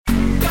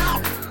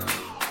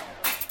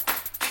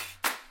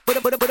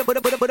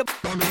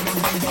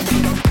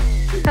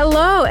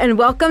Hello and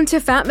welcome to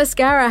Fat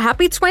Mascara.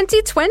 Happy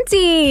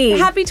 2020.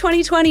 Happy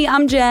 2020.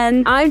 I'm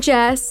Jen. I'm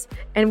Jess,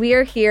 and we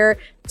are here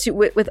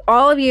with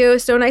all of you.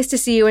 So nice to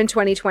see you in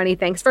 2020.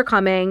 Thanks for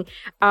coming.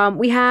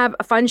 We have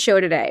a fun show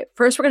today.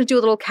 First, we're going to do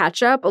a little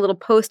catch up, a little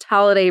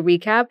post-holiday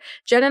recap.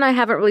 Jen and I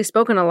haven't really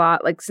spoken a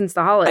lot since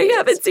the holidays. I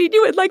haven't seen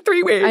you in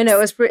 3 weeks. I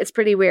know, it's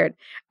pretty weird.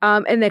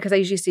 And then because I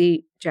usually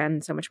see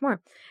Jen so much more.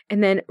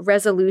 And then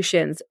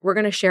resolutions. We're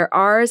going to share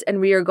ours, and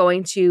we are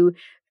going to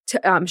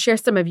share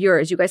some of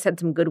yours. You guys had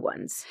some good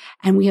ones.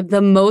 And we have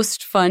the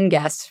most fun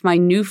guest, my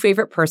new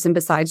favorite person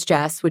besides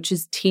Jess, which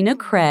is Tina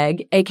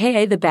Craig,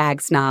 a.k.a. the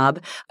Bag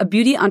Snob, a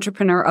beauty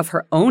entrepreneur of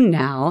her own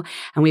now.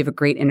 And we have a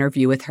great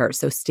interview with her,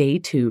 so stay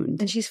tuned.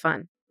 And she's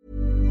fun.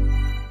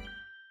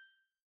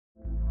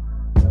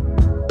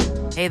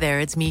 Hey there,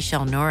 it's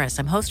Michelle Norris.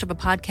 I'm host of a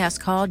podcast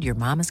called Your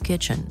Mama's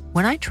Kitchen.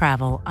 When I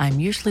travel, I'm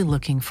usually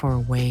looking for a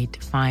way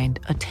to find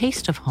a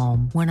taste of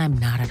home when I'm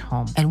not at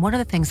home. And one of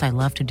the things I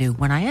love to do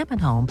when I am at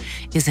home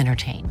is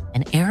entertain.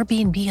 And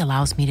Airbnb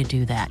allows me to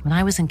do that. When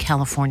I was in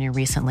California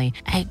recently,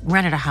 I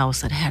rented a house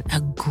that had a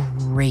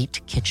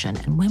great kitchen.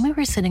 And when we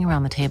were sitting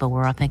around the table, we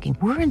were all thinking,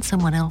 we're in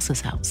someone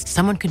else's house.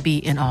 Someone could be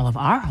in all of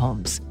our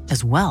homes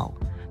as well.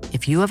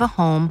 If you have a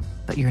home,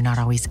 but you're not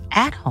always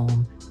at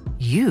home,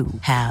 you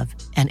have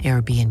an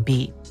Airbnb.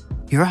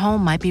 Your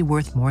home might be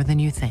worth more than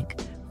you think.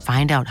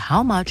 Find out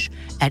how much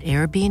at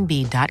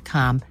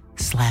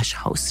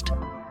airbnb.com/host.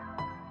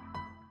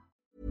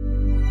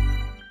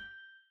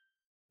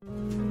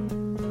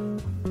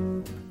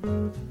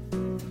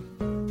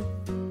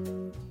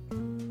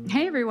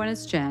 Hey everyone,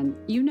 it's Jen.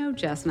 You know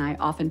Jess and I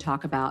often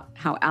talk about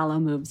how Alo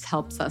Moves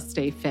helps us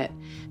stay fit.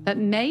 But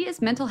May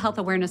is Mental Health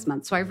Awareness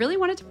Month, so I really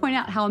wanted to point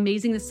out how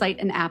amazing the site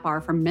and app are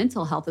for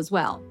mental health as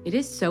well. It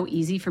is so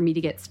easy for me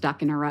to get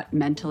stuck in a rut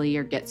mentally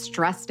or get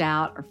stressed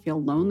out or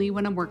feel lonely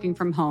when I'm working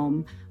from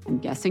home. I'm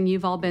guessing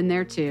you've all been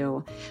there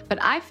too.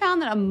 But I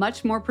found that a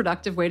much more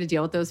productive way to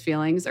deal with those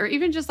feelings, or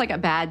even just like a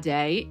bad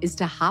day, is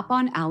to hop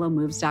on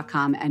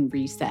alomoves.com and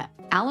reset.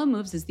 Alo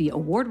Moves is the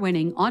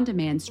award-winning,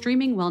 on-demand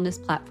streaming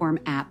wellness platform,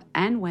 app,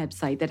 and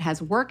website that has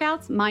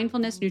workouts,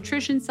 mindfulness,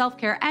 nutrition,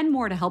 self-care, and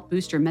more to help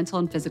boost your mental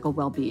and physical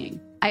well-being.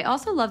 I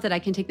also love that I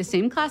can take the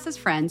same class as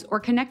friends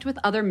or connect with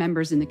other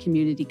members in the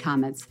community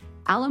comments.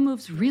 Alo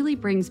Moves really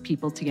brings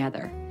people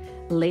together.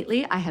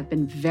 Lately, I have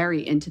been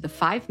very into the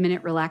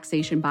 5-minute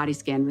relaxation body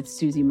scan with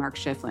Susie Mark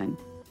Schifflin.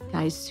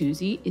 Guys,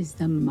 Susie is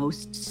the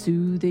most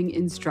soothing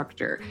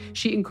instructor.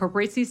 She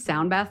incorporates these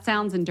sound bath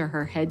sounds into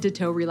her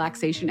head-to-toe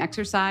relaxation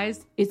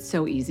exercise. It's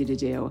so easy to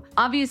do.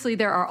 Obviously,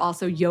 there are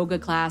also yoga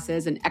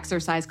classes and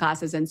exercise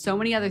classes and so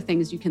many other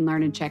things you can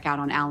learn and check out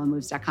on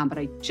alomoves.com, but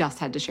I just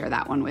had to share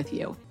that one with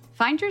you.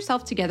 Find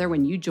yourself together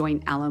when you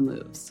join Alo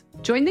Moves.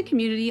 Join the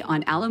community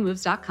on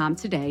alomoves.com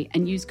today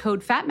and use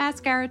code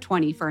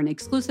FATMASCARA20 for an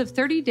exclusive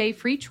 30-day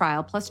free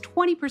trial plus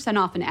 20%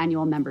 off an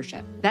annual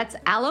membership. That's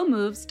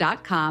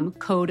alomoves.com,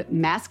 code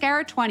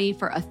MASCARA20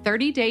 for a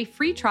 30-day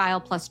free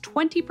trial plus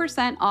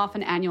 20% off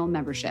an annual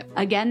membership.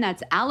 Again,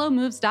 that's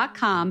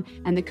alomoves.com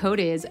and the code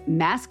is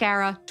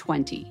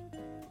MASCARA20.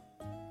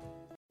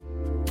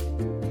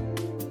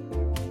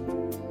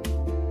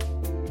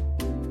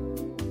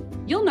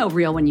 You'll know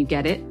real when you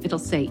get it. It'll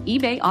say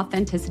eBay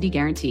Authenticity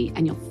Guarantee,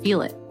 and you'll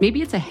feel it.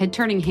 Maybe it's a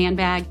head-turning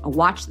handbag, a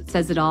watch that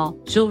says it all,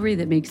 jewelry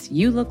that makes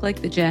you look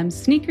like the gems,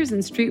 sneakers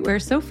and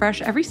streetwear so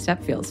fresh every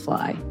step feels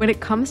fly. When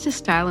it comes to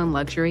style and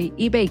luxury,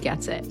 eBay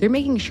gets it. They're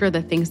making sure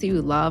the things that you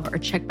love are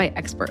checked by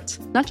experts.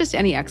 Not just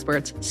any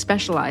experts,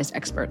 specialized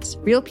experts.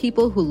 Real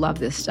people who love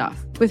this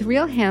stuff. With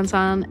real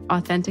hands-on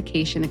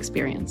authentication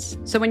experience.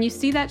 So when you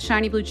see that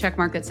shiny blue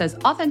checkmark that says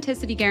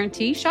Authenticity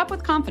Guarantee, shop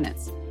with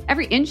confidence.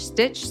 Every inch,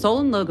 stitch, sole,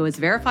 and logo is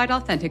verified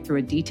authentic through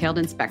a detailed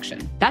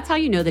inspection. That's how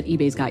you know that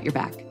eBay's got your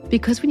back.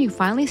 Because when you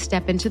finally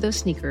step into those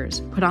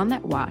sneakers, put on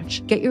that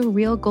watch, get your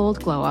real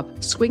gold glow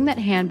up, swing that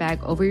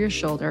handbag over your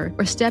shoulder,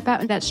 or step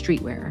out in that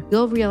streetwear,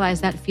 you'll realize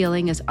that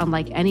feeling is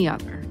unlike any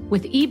other.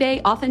 With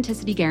eBay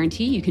Authenticity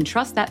Guarantee, you can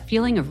trust that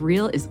feeling of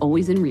real is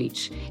always in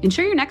reach.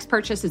 Ensure your next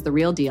purchase is the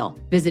real deal.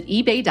 Visit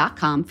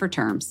ebay.com for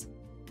terms.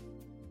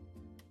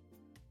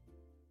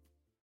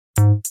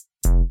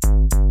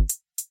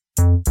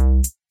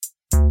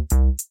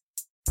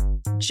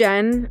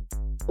 Jen,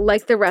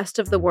 like the rest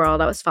of the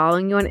world, I was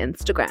following you on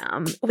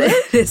Instagram.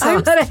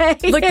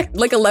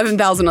 like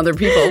 11,000 other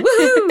people.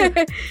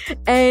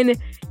 And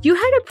you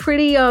had a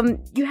pretty,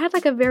 you had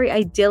like a very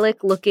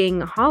idyllic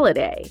looking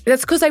holiday.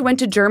 That's because I went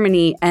to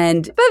Germany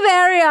and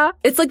Bavaria.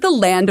 It's like the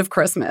land of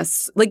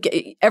Christmas.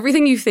 Like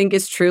everything you think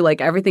is true. Like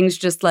everything's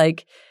just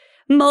like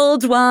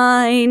mulled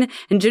wine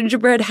and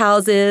gingerbread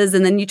houses,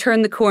 and then you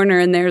turn the corner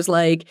and there's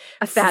like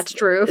a thatched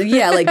roof.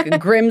 Yeah, like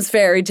Grimm's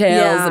fairy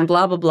tales and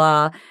blah, blah,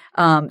 blah.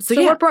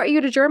 So what brought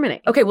you to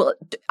Germany? Okay, well,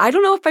 I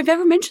don't know if I've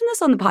ever mentioned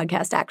this on the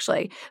podcast,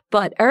 actually,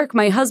 but Eric,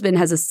 my husband,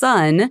 has a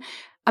son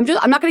I'm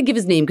not going to give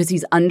his name because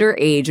he's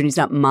underage and he's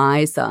not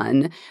my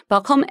son, but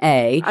I'll call him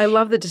A. I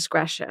love the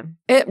discretion.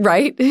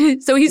 Right?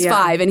 So he's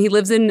 5 and he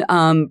lives in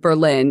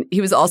Berlin. He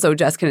was also,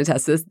 Jess can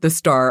attest this, the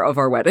star of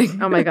our wedding.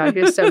 Oh my God,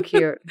 he was so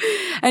cute.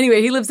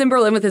 Anyway, he lives in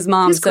Berlin with his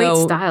mom. He's great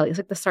style. He's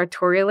like the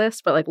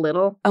sartorialist, but like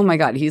little. Oh my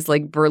God, he's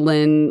like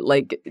Berlin,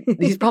 like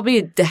he's probably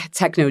a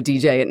techno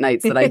DJ at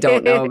nights that I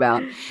don't know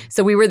about.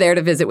 So we were there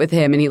to visit with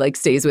him and he like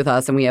stays with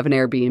us and we have an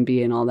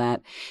Airbnb and all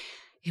that.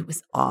 It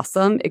was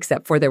awesome,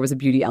 except for there was a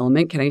beauty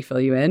element. Can I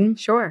fill you in?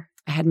 Sure.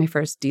 I had my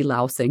first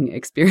delousing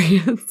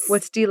experience.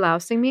 What's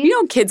delousing mean? You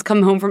know, kids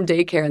come home from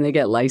daycare and they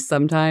get lice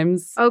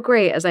sometimes. Oh,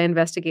 great. As I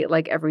investigate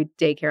like every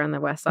daycare on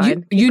the West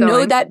Side. You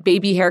know that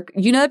baby hair.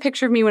 You know that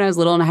picture of me when I was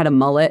little and I had a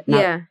mullet?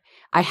 Yeah.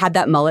 I had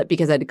that mullet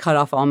because I had to cut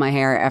off all my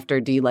hair after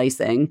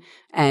delicing.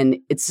 And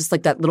it's just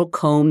like that little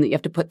comb that you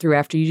have to put through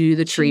after you do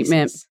the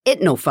treatment.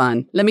 It no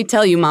fun. Let me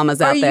tell you,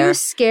 mamas out there. Are you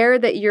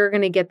scared that you're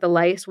going to get the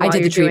lice while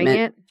you're doing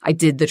it? I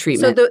did the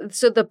treatment.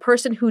 So the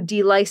person who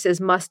delices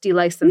must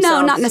delice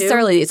themselves. No, not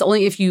necessarily. Too? It's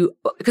only if you,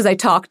 because I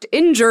talked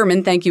in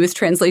German, thank you, with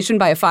translation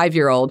by a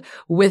 5-year-old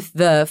with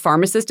the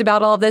pharmacist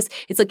about all of this.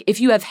 It's like if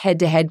you have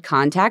head-to-head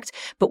contact,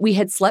 but we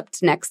had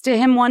slept next to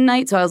him one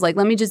night. So I was like,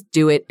 let me just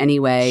do it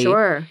anyway.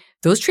 Sure.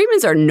 Those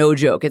treatments are no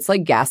joke. It's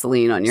like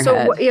gasoline on your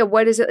head. So,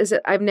 what is it? Is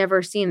it? I've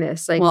never seen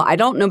this. Like, well, I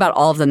don't know about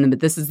all of them, but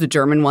this is the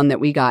German one that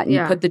we got. And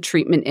you put the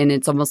treatment in.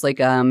 It's almost like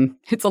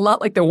it's a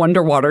lot like the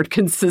Wonder Water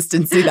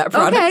consistency, that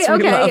product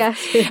we love.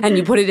 Yes. And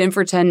you put it in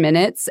for 10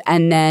 minutes.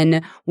 And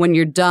then when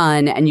you're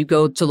done and you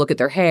go to look at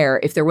their hair,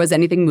 if there was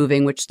anything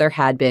moving, which there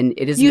had been,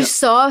 it is. You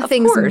saw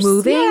things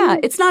moving? Yeah.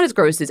 It's not as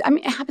gross as, I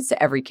mean, it happens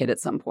to every kid at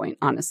some point,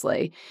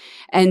 honestly.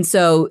 And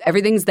so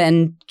everything's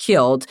then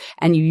killed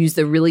and you use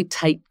the really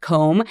tight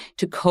comb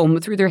to comb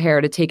through their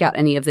hair to take out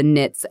any of the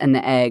nits and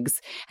the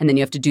eggs. And then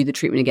you have to do the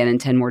treatment again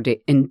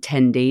in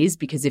 10 days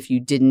because if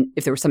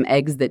there were some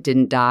eggs that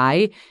didn't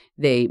die,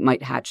 they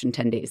might hatch in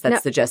 10 days.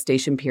 That's the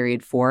gestation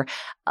period for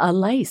a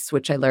lice,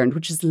 which I learned,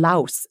 which is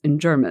Laus in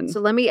German.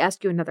 So let me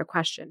ask you another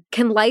question.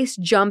 Can lice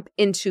jump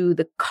into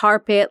the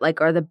carpet,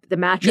 or the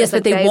mattress? Yes,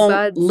 but they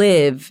won't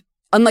live.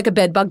 Unlike a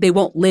bed bug, they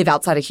won't live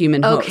outside a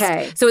human host.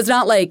 Okay. So it's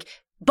not like,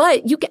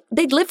 but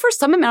they'd live for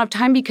some amount of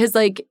time because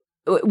like,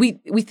 we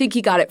think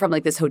he got it from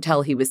like this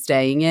hotel he was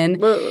staying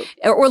in,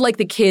 or like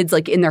the kids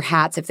like in their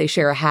hats if they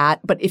share a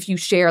hat. But if you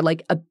share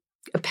like a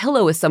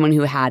pillow with someone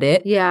who had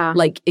it,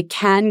 like it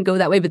can go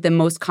that way. But the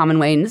most common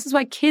way, and this is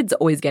why kids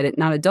always get it,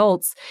 not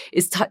adults,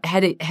 is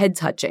head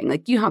touching.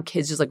 Like you know how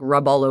kids just like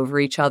rub all over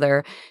each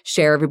other,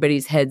 share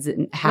everybody's heads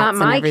and hats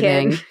not and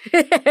everything.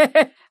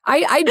 Kid.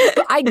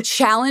 I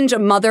challenge a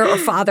mother or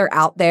father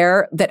out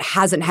there that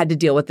hasn't had to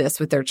deal with this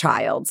with their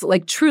child.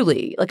 Like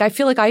truly, like I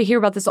feel like I hear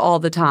about this all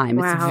the time.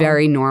 Wow. It's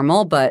very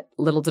normal, but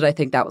little did I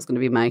think that was going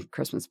to be my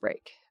Christmas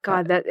break.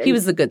 God, he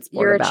was a good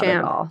sport about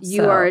it all.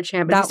 You are a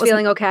champ. He's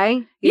feeling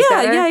okay?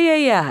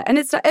 Yeah. And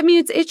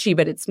it's itchy,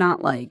 but it's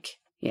not like,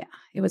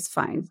 it was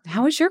fine.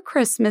 How was your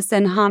Christmas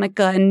and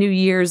Hanukkah and New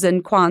Year's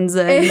and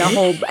Kwanzaa and the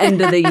whole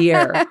end of the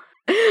year?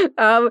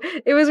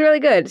 It was really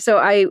good. So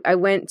I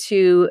went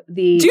to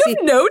the. Do you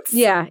have notes?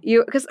 Yeah,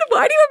 because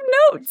why do you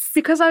have notes?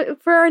 Because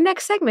for our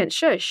next segment,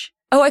 shush.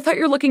 Oh, I thought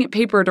you were looking at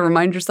paper to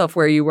remind yourself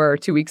where you were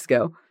 2 weeks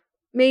ago.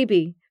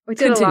 Maybe we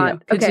did a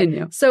lot.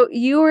 Continue. Okay, so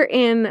you were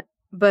in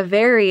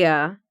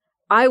Bavaria.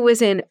 I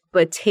was in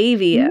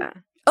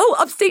Batavia. Oh,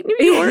 upstate New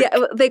York.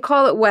 Yeah, they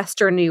call it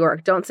Western New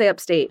York. Don't say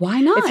upstate. Why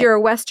not? If you're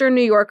a Western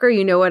New Yorker,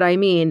 you know what I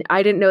mean.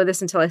 I didn't know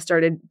this until I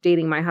started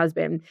dating my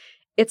husband.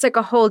 It's like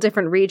a whole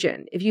different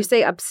region. If you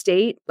say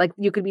upstate, like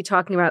you could be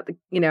talking about,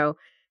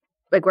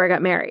 like where I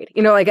got married,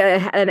 like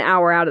an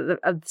hour out of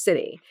the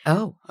city.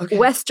 Oh, okay.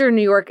 Western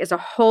New York is a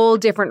whole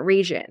different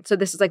region. So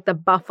this is like the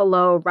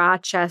Buffalo,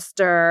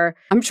 Rochester.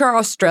 I'm sure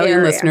Australian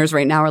area. Listeners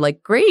right now are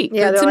like, great,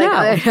 yeah, good to know.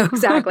 I know.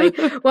 Exactly.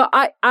 Well,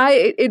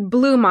 it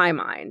blew my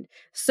mind.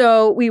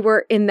 So we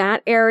were in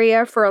that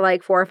area for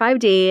like 4 or 5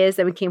 days.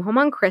 Then we came home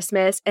on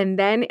Christmas. And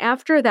then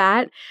after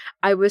that,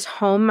 I was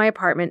home in my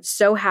apartment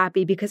so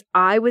happy because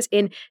I was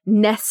in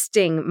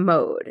nesting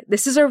mode.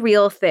 This is a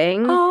real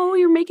thing. Oh,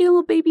 you're making a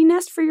little baby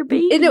nest for your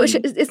baby.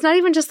 It's not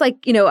even just like,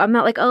 I'm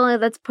not like, oh,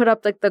 let's put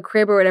up like the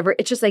crib or whatever.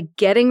 It's just like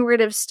getting rid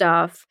of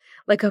stuff,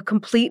 like a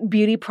complete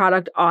beauty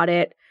product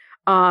audit.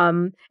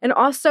 And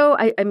also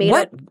I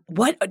made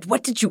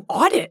What did you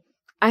audit?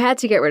 I had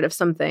to get rid of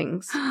some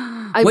things.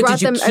 I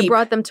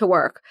brought them to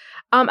work.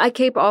 I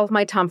keep all of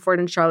my Tom Ford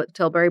and Charlotte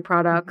Tilbury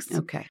products.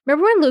 Okay.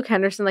 Remember when Luke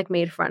Henderson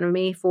made fun of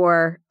me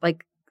for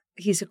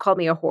he called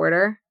me a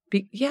hoarder?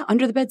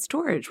 Under the bed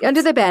storage.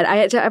 Under the bed. I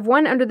had to have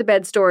one under the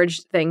bed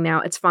storage thing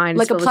now. It's fine.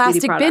 Like a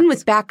plastic bin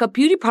with backup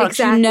beauty products.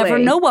 Exactly. You never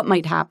know what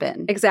might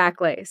happen.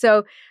 Exactly.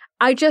 So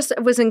I just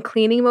was in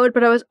cleaning mode,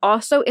 but I was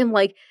also in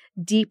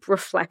deep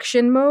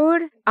reflection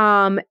mode.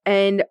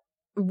 And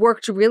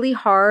worked really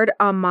hard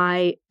on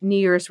my New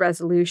Year's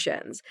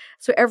resolutions.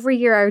 So every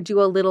year I would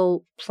do a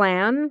little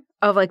plan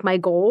of like my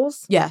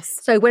goals. Yes.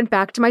 So I went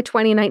back to my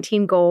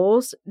 2019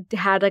 goals,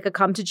 had like a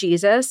come to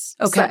Jesus.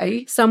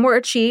 Okay. Some were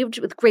achieved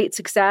with great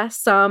success.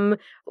 Some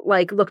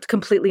like looked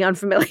completely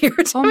unfamiliar to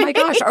me. Oh my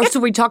gosh. Oh,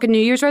 so we talking New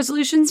Year's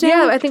resolutions now?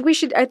 Yeah, I think we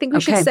should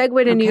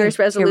segue to New Year's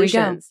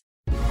resolutions.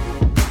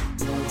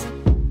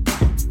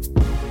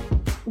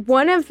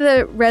 One of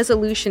the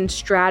resolution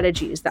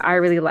strategies that I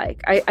really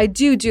like, I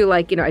do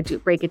like, I do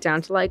break it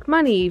down to like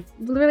money,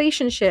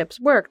 relationships,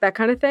 work, that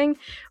kind of thing.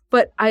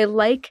 But I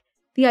like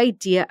the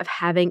idea of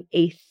having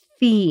a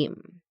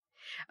theme,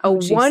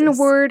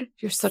 one-word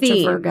You're such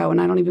theme. a Virgo,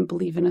 and I don't even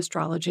believe in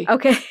astrology.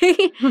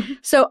 Okay.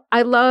 So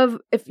I love,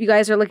 if you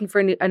guys are looking for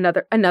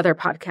another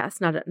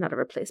podcast, not a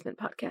replacement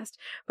podcast,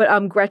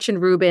 but Gretchen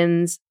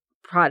Rubin's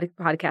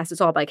podcast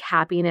is all like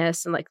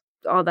happiness and like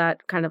all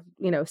that kind of,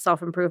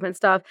 self-improvement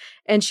stuff.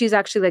 And she's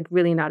actually like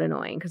really not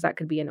annoying, because that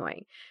could be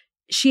annoying.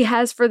 She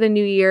has for the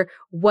new year,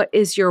 what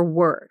is your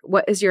word?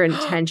 What is your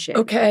intention?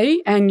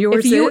 Okay. And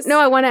yours is? No,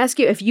 I want to ask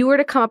you, if you were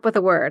to come up with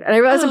a word, and I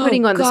realize I'm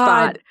putting you on the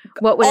spot,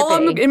 what would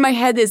it be? In my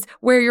head is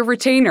wear your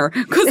retainer,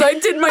 because I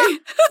did my,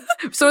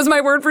 so is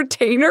my word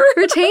retainer?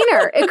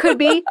 Retainer. It could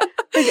be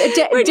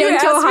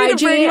dental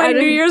hygiene. My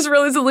New Year's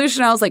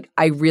resolution, I was like,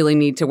 I really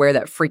need to wear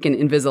that freaking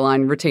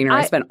Invisalign retainer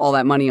I spent all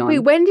that money on.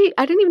 Wait,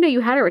 I didn't even know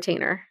you had a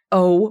retainer.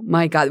 Oh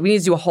my God. We need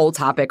to do a whole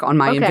topic on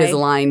my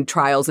Invisalign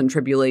trials and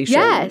tribulations.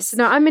 Yes.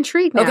 No, I'm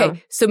intrigued now.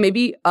 Okay. So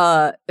maybe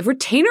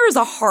retainer is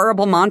a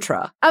horrible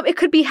mantra. It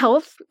could be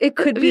health. It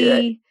could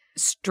be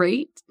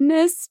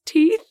straightness,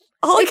 teeth.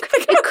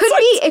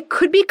 It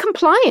could be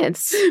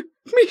compliance.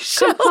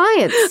 Michelle.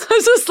 Compliance.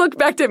 I just looked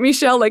back at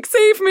Michelle like,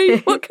 save me.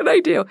 What can I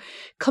do?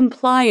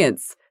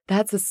 Compliance.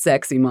 That's a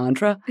sexy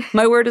mantra.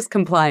 My word is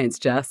compliance,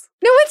 Jess.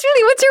 No, what's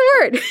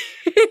your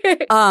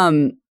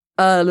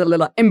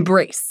word?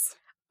 Embrace.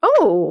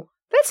 Oh,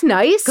 that's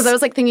nice. Because I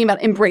was like thinking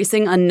about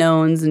embracing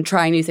unknowns and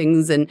trying new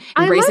things and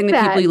embracing the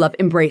people you love.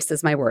 Embrace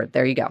is my word.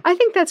 There you go. I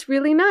think that's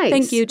really nice.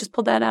 Thank you. Just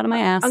pulled that out of my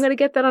ass. I'm going to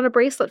get that on a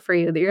bracelet for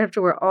you that you're going to have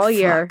to wear all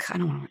year. I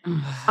don't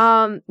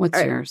want to.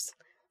 What's yours?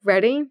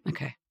 Ready?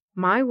 Okay.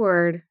 My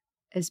word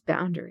is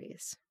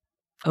boundaries.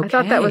 Okay. I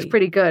thought that was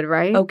pretty good,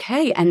 right?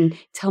 Okay. And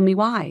tell me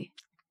why.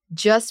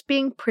 Just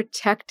being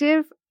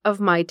protective of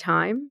my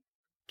time.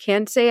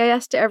 Can't say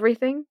yes to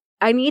everything.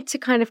 I need to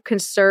kind of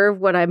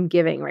conserve what I'm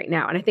giving right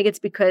now. And I think it's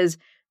because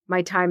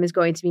my time is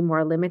going to be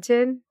more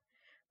limited.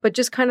 But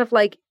just kind of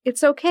like,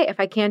 it's okay. If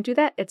I can't do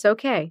that, it's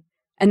okay.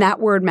 And that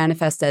word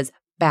manifests as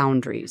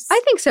boundaries.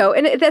 I think so.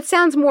 And that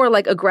sounds more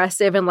like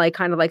aggressive and like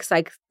kind of like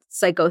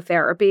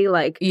psychotherapy.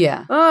 Like,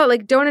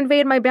 like don't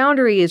invade my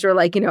boundaries, or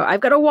like,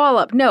 I've got a wall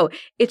up. No,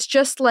 it's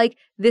just like,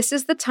 this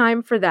is the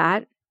time for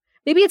that.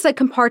 Maybe it's like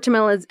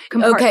compartmentalized.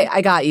 Okay,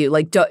 I got you.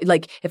 Like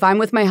if I'm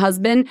with my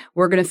husband,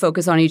 we're going to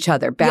focus on each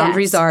other.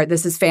 Boundaries are,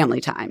 this is family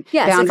time.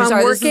 Yes, boundaries if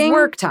I'm this is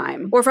work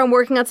time. Or if I'm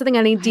working on something,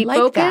 I need deep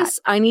focus.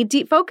 That. I need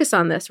deep focus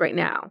on this right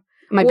now.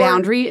 My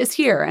boundary is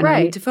here, and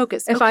I need to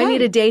focus. If I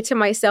need a day to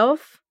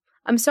myself,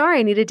 I'm sorry,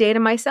 I need a day to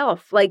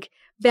myself. Like,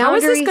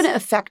 boundaries. How is this going to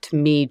affect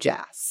me,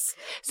 Jess?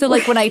 So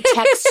like when I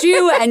text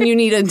you and you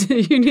need a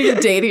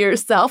day to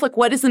yourself, like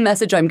what is the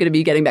message I'm going to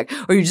be getting back?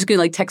 Or are you just going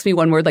to like text me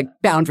one word like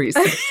boundaries?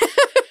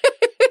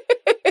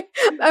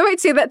 I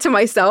might say that to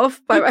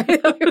myself when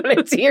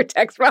I see your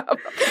text, Rob.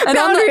 And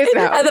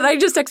then I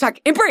just text back,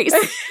 embrace.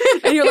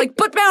 And you're like,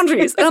 but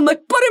boundaries. And I'm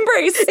like, but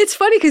embrace. It's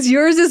funny because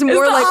yours is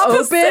more like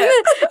open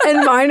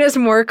and mine is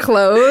more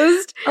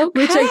closed,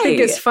 which I think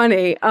is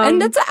funny.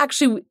 And that's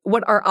actually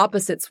what our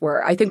opposites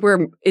were. I think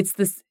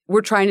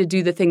we're trying to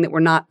do the thing that we're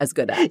not as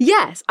good at.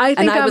 Yes. I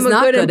think I'm a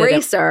good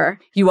embracer.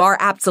 You are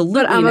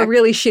absolutely. But I'm a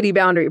really shitty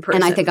boundary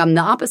person. And I think I'm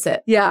the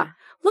opposite. Yeah.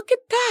 Look at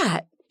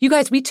that. You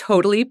guys, we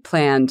totally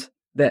planned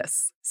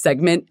this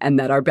segment and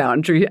that our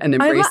boundary and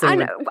embracing. I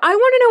want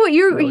to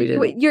know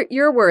what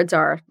your words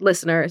are,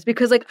 listeners,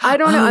 because like I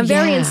don't know, I'm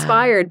very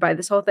inspired by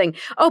this whole thing.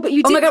 Oh, but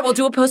you did. Oh my God, we'll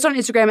do a post on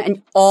Instagram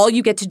and all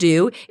you get to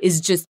do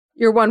is just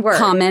your one word.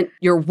 Comment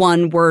your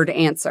one word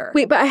answer.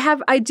 Wait, but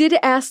I did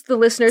ask the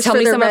listeners for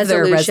their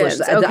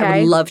resolutions. Okay? I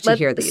would love to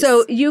hear these.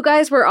 So you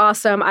guys were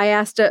awesome. I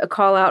asked a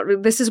call out.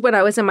 This is when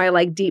I was in my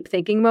like deep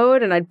thinking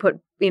mode, and I'd put,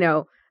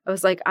 I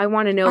was like, I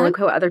want to know like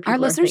how other people are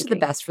listeners thinking. Are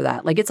the best for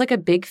that. Like it's like a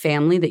big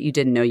family that you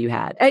didn't know you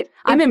had.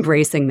 I'm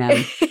embracing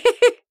them.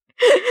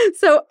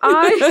 So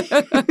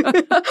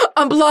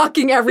I'm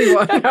blocking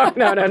everyone.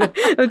 No.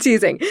 I'm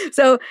teasing.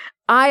 So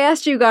I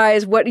asked you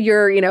guys what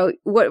your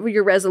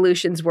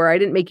resolutions were. I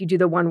didn't make you do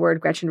the one word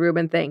Gretchen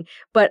Rubin thing,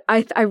 but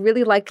I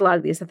really liked a lot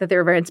of these. I thought they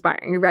were very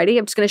inspiring. You ready?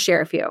 I'm just going to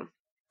share a few.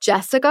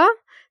 Jessica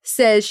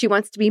says she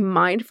wants to be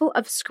mindful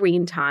of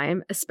screen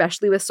time,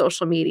 especially with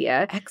social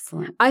media.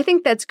 Excellent. I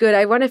think that's good.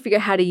 I want to figure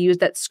out how to use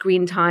that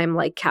screen time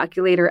like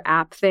calculator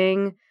app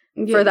thing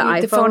for the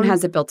iPhone. The phone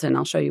has it built in.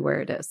 I'll show you where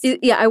it is.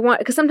 Yeah, I want,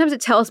 because sometimes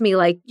it tells me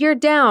like you're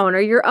down or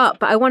you're up,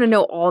 but I want to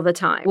know all the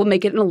time. We'll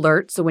make it an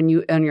alert. So when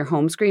you on your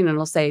home screen,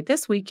 it'll say,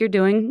 this week you're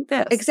doing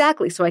this.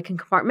 Exactly. So I can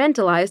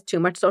compartmentalize too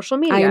much social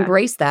media. I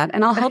embrace that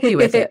and I'll help you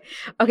with it.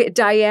 Okay.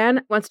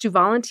 Diane wants to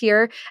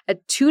volunteer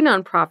at 2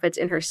 nonprofits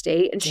in her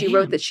state. And she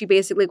wrote that she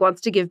basically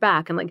wants to give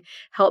back and like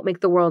help make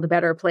the world a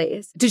better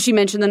place. Did she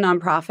mention the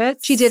nonprofits?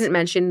 She didn't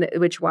mention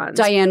which ones.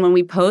 Diane, when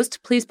we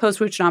post, please post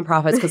which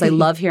nonprofits because I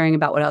love hearing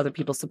about what other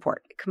people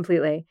support.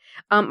 Completely.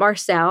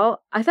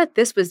 Marcel, I thought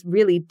this was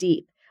really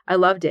deep. I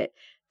loved it.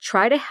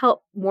 Try to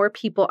help more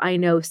people I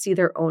know see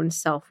their own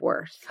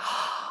self-worth.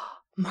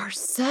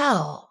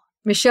 Marcel.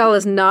 Michelle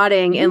is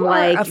nodding and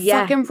like, a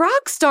freaking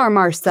rock star,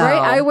 Marcel. Right?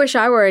 I wish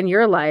I were in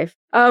your life.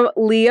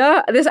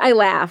 Leah, I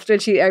laughed when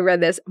I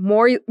read this.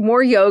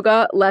 More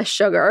yoga, less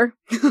sugar.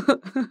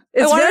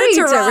 It's very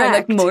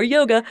direct. Like more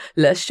yoga,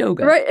 less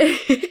sugar. Right?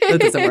 That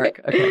doesn't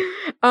work.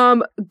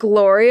 Okay.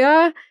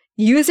 Gloria,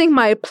 using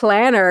my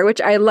planner,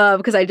 which I love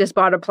because I just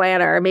bought a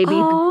planner. Maybe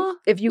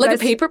if you like guys,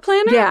 a paper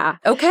planner? Yeah.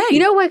 Okay. You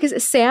know what?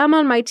 Because Sam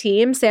on my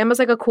team, Sam is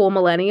like a cool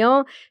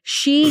millennial.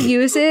 She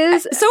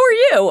uses. So are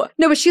you.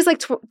 No, but she's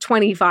like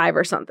 25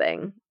 or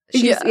something.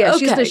 She's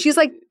okay. she's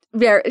like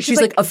very.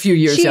 She's like a few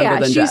years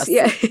younger than Jess.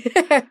 Yeah.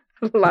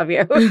 Love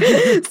you.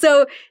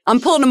 So I'm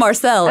pulling a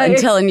Marcel and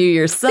telling you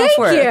your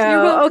self-worth. Thank you.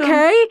 You're welcome.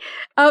 Okay.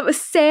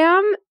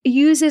 Sam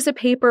uses a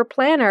paper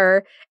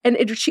planner,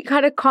 and she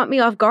kind of caught me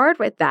off guard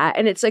with that.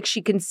 And it's like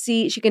she can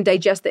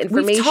digest the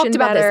information We've talked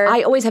about better. this.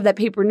 I always have that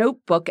paper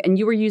notebook, and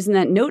you were using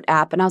that note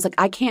app, and I was like,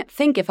 I can't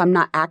think if I'm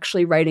not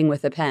actually writing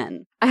with a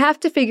pen. I have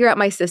to figure out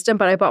my system,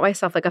 but I bought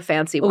myself like a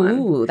fancy one.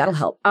 Ooh, that'll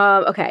help.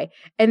 Okay.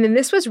 And then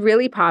this was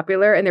really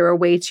popular, and there were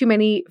way too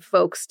many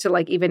folks to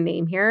like even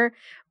name here.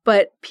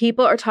 But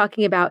people are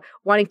talking about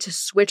wanting to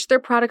switch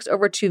their products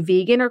over to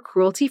vegan or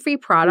cruelty-free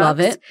products. Love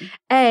it.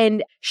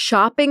 And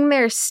shopping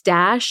their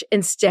stash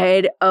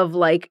instead of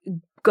like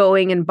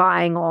going and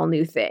buying all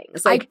new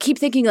things. Like, I keep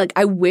thinking like,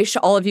 I wish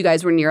all of you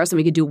guys were near us and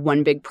we could do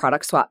one big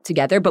product swap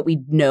together, but we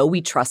know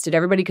we trusted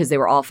everybody because they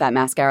were all Fat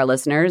Mascara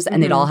listeners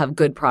and they'd all have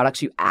good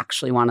products you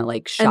actually want to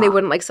like shop. And they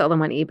wouldn't like sell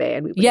them on eBay.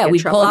 And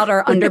we pull out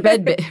our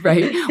underbed,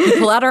 right? We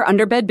pull out our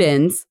underbed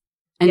bins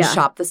and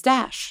shop the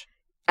stash.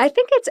 I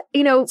think it's,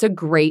 it's a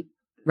great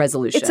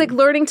resolution. It's like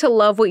learning to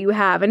love what you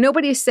have. And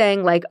nobody's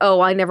saying like,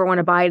 oh, I never want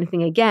to buy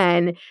anything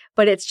again.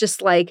 But it's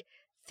just like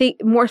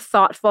more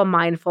thoughtful,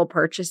 mindful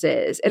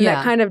purchases. And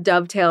that kind of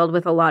dovetailed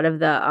with a lot of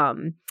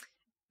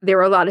there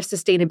were a lot of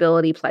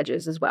sustainability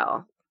pledges as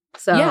well.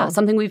 So yeah,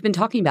 something we've been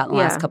talking about in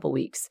the last couple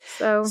weeks.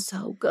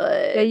 So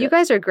good. Yeah, you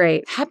guys are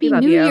great. Happy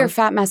New Year,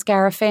 Fat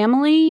Mascara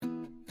family.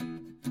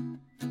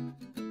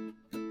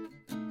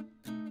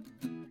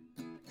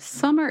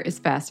 Summer is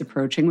fast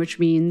approaching, which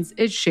means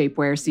it's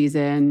shapewear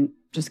season.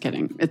 Just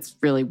kidding. It's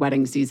really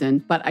wedding season.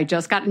 But I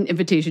just got an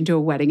invitation to a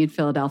wedding in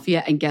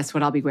Philadelphia, and guess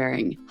what I'll be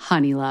wearing?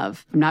 Honey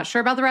Love. I'm not sure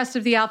about the rest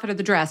of the outfit or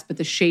the dress, but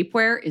the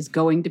shapewear is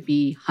going to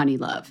be Honey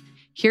Love.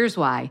 Here's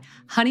why.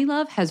 Honey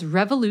Love has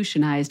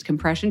revolutionized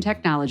compression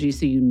technology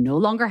so you no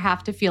longer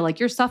have to feel like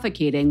you're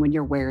suffocating when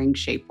you're wearing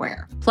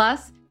shapewear.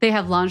 Plus, they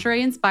have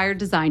lingerie-inspired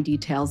design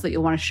details that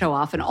you'll want to show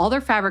off, and all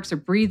their fabrics are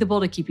breathable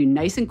to keep you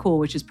nice and cool,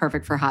 which is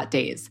perfect for hot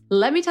days.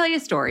 Let me tell you a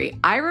story.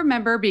 I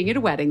remember being at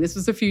a wedding, this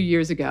was a few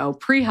years ago,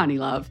 pre-Honey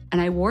Love,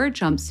 and I wore a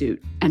jumpsuit,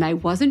 and I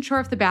wasn't sure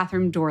if the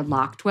bathroom door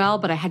locked well,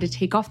 but I had to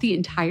take off the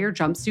entire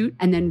jumpsuit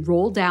and then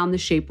roll down the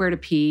shapewear to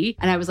pee,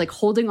 and I was like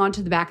holding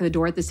onto the back of the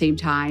door at the same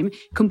time,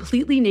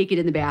 completely naked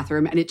in the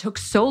bathroom, and it took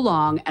so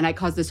long, and I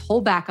caused this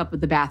whole backup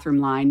of the bathroom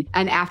line,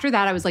 and after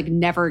that, I was like,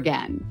 never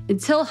again.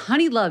 Until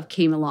Honey Love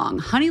came along.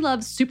 Honey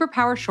Love's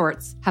Superpower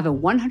shorts have a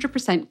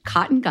 100%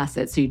 cotton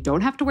gusset, so you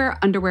don't have to wear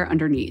underwear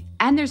underneath.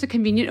 And there's a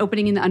convenient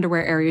opening in the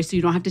underwear area, so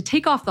you don't have to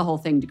take off the whole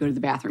thing to go to the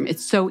bathroom.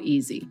 It's so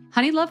easy.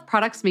 Honey Love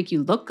products make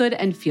you look good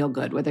and feel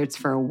good, whether it's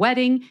for a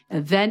wedding,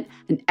 event,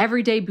 an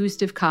everyday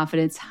boost of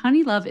confidence.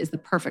 Honey Love is the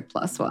perfect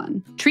plus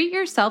one. Treat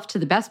yourself to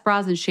the best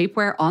bras and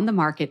shapewear on the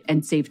market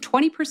and save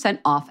 20%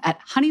 off at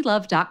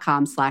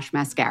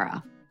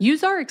honeylove.com/mascara.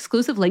 Use our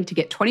exclusive link to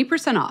get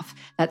 20% off.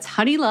 That's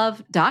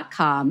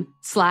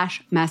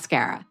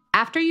honeylove.com/mascara.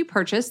 After you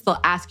purchase,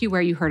 they'll ask you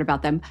where you heard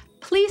about them.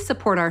 Please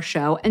support our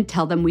show and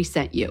tell them we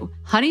sent you.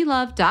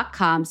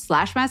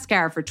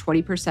 honeylove.com/mascara for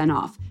 20%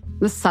 off.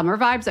 The summer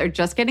vibes are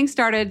just getting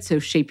started, so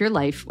shape your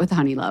life with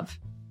Honey Love.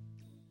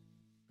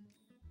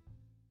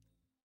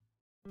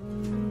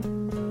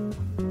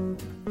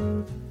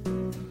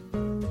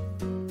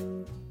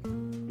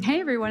 Hey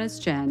everyone, it's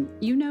Jen.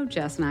 You know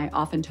Jess and I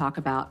often talk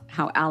about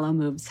how Alo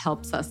Moves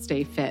helps us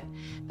stay fit.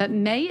 But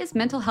May is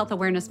Mental Health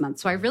Awareness Month,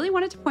 so I really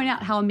wanted to point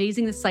out how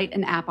amazing the site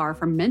and app are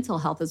for mental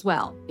health as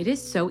well. It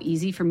is so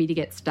easy for me to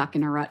get stuck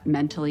in a rut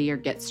mentally or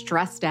get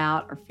stressed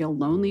out or feel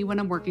lonely when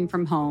I'm working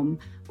from home.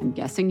 I'm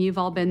guessing you've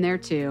all been there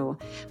too.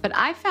 But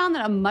I found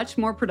that a much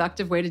more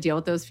productive way to deal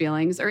with those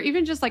feelings, or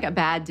even just like a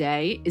bad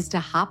day, is to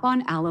hop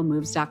on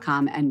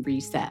alomoves.com and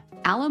reset.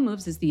 Alo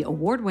Moves is the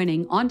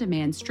award-winning,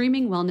 on-demand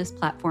streaming wellness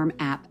platform,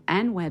 app,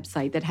 and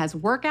website that has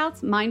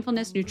workouts,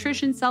 mindfulness,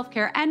 nutrition,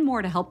 self-care, and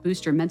more to help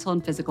boost your mental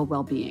and physical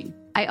well-being.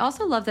 I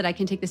also love that I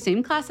can take the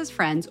same class as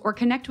friends or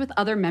connect with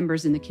other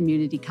members in the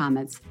community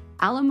comments.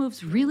 Alo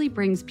Moves really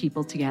brings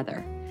people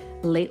together.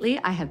 Lately,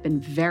 I have been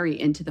very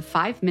into the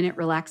 5-minute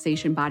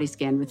relaxation body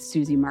scan with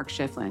Susie Mark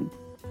Schifflin.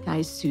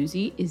 Guys,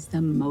 Susie is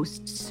the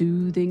most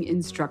soothing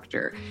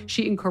instructor.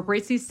 She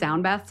incorporates these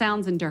sound bath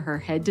sounds into her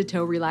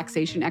head-to-toe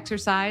relaxation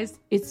exercise.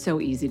 It's so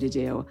easy to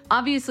do.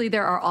 Obviously,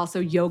 there are also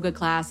yoga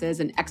classes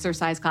and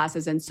exercise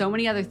classes and so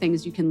many other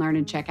things you can learn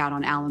and check out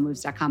on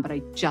alomoves.com, but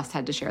I just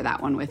had to share that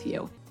one with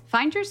you.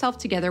 Find yourself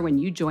together when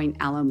you join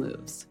Alo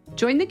Moves.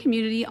 Join the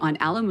community on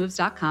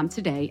alomoves.com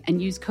today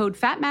and use code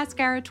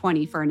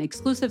FATMASCARA20 for an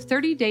exclusive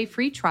 30-day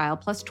free trial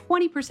plus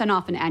 20%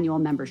 off an annual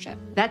membership.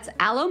 That's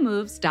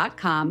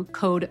alomoves.com,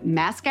 code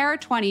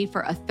MASCARA20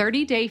 for a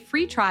 30-day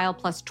free trial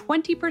plus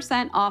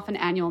 20% off an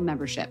annual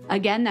membership.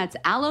 Again, that's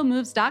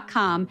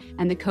alomoves.com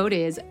and the code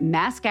is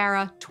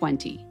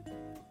MASCARA20.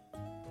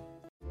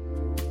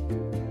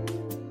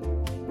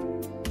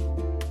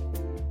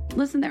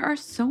 Listen, there are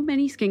so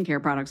many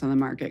skincare products on the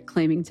market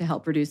claiming to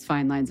help reduce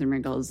fine lines and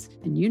wrinkles,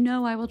 and you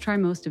know I will try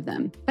most of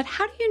them. But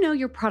how do you know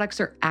your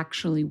products are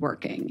actually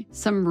working?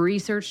 Some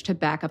research to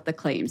back up the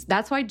claims.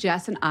 That's why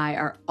Jess and I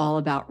are all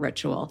about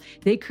Ritual.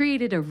 They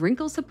created a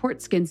wrinkle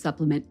support skin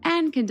supplement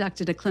and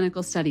conducted a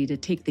clinical study to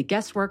take the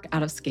guesswork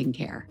out of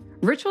skincare.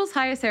 Ritual's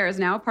Hyacera is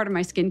now a part of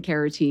my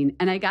skincare routine,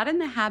 and I got in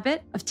the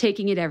habit of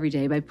taking it every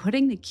day by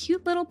putting the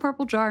cute little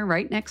purple jar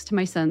right next to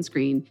my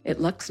sunscreen. It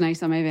looks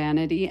nice on my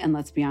vanity, and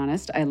let's be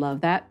honest, I love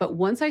that. But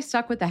once I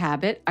stuck with the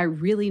habit, I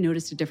really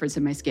noticed a difference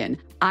in my skin.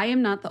 I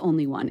am not the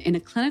only one. In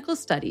a clinical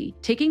study,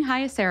 taking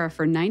Hyacera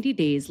for 90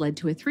 days led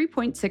to a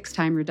 3.6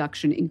 time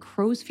reduction in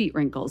crow's feet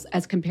wrinkles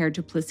as compared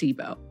to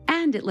placebo.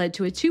 And it led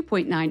to a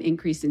 2.9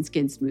 increase in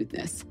skin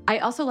smoothness. I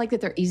also like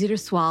that they're easy to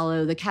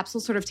swallow. The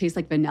capsules sort of taste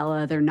like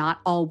vanilla. They're not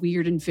all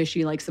weird and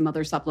fishy like some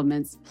other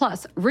supplements.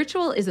 Plus,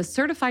 Ritual is a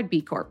certified B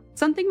Corp,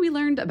 something we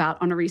learned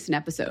about on a recent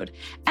episode.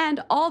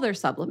 And all their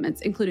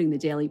supplements, including the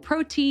daily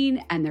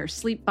protein and their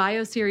Sleep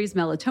Bio Series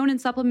melatonin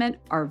supplement,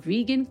 are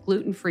vegan,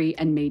 gluten-free,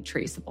 and made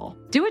traceable.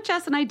 Do what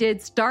Jess and I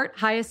did, start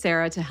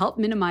Hyacera to help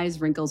minimize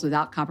wrinkles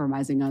without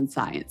compromising on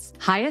science.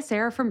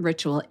 Hyacera from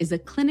Ritual is a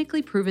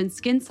clinically proven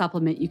skin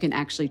supplement you can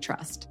actually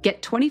trust.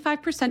 Get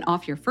 25%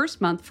 off your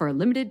first month for a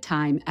limited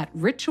time at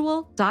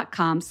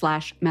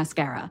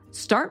ritual.com/mascara.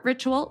 Start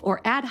Ritual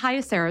or add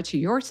Hyacera to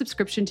your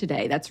subscription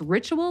today. That's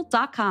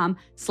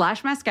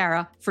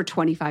ritual.com/mascara for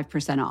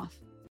 25% off.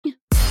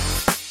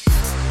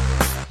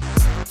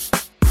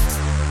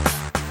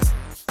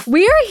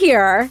 We are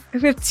here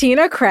with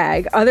Tina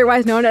Craig,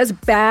 otherwise known as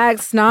Bag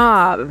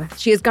Snob.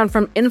 She has gone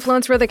from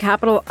influencer with a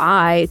capital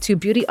I to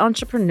beauty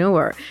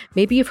entrepreneur.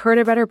 Maybe you've heard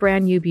about her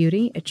brand New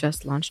Beauty. It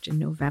just launched in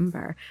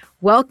November.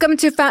 Welcome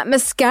to Fat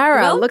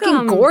Mascara. Welcome.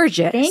 Looking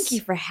gorgeous. Thank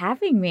you for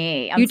having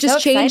me. You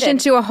just changed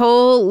into a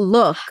whole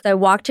look. I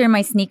walked here in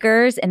my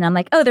sneakers and I'm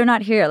like, oh, they're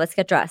not here. Let's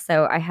get dressed.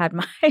 So I had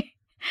my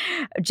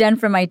Jen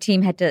from my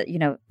team had to,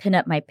 pin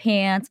up my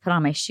pants, put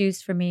on my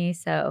shoes for me.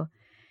 So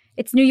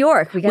it's New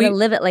York. We got to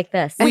live it like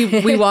this.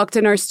 We walked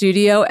in our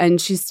studio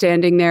and she's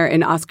standing there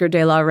in Oscar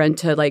de la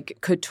Renta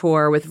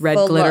couture with red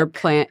Full glitter look.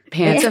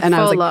 pants. And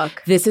I was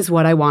like, this is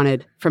what I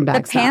wanted from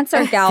Bag The Snob. pants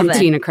are Galvin. From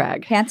Tina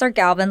Craig. Pants are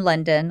Galvin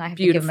London. I have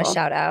to give them a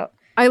shout out.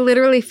 I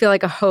literally feel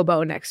like a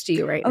hobo next to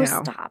you right now.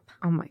 Oh, stop.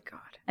 Oh, my God.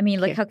 I mean,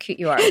 look how cute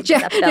you are.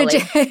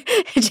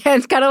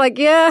 Jen's kind of like,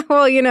 yeah,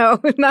 well,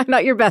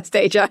 not your best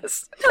day,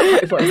 Jess.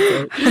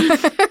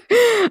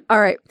 All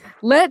right,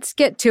 let's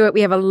get to it. We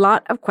have a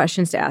lot of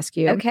questions to ask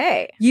you.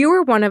 Okay. You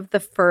were one of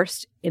the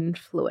first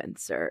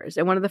influencers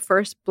and one of the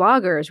first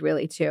bloggers,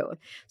 really, too.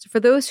 So for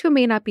those who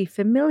may not be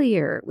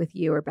familiar with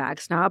you or Bag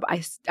Snob,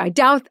 I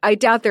doubt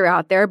they're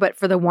out there, but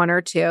for the one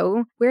or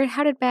two,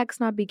 how did Bag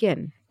Snob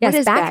begin? Yes, what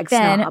is back Bag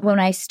then Snob? when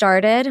I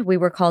started, we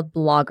were called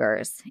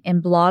bloggers.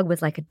 And blog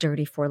was like a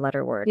dirty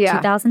 4-letter word. Yeah.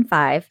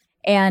 2005.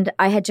 And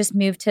I had just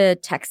moved to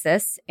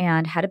Texas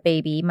and had a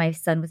baby. My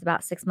son was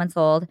about 6 months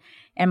old.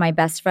 And my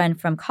best friend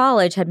from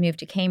college had moved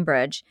to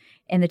Cambridge.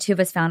 And the two of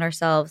us found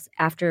ourselves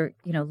after,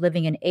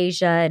 living in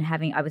Asia and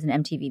I was an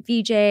MTV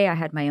VJ. I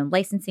had my own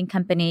licensing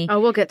company. Oh,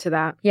 we'll get to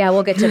that. Yeah,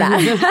 we'll get to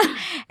that.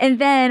 And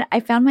then I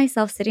found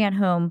myself sitting at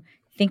home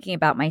thinking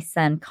about my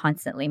son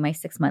constantly, my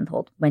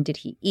 6-month-old. When did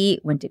he eat?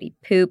 When did he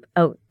poop?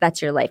 Oh,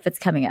 that's your life. It's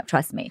coming up.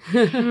 Trust me.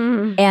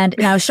 And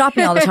I was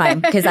shopping all the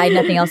time because I had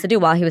nothing else to do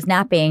while he was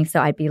napping.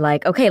 So I'd be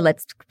like, okay,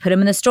 let's put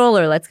him in the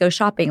stroller. Let's go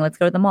shopping. Let's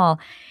go to the mall.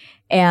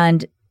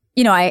 And,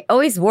 I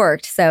always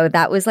worked. So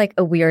that was like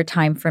a weird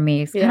time for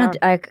me.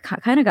 I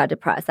kind of got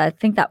depressed. I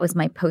think that was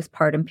my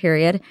postpartum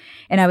period.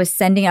 And I was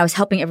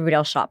helping everybody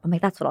else shop. I'm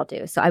like, that's what I'll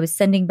do. So I was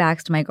sending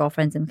bags to my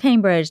girlfriends in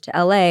Cambridge, to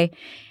LA.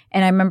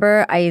 And I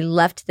remember I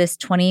left this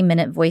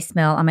 20-minute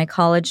voicemail on my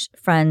college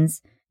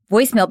friend's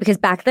voicemail because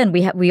back then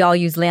we all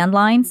used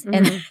landlines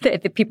and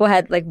the people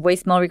had like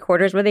voicemail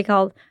recorders. What are they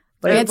called?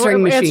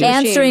 Answering machines.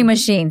 Answering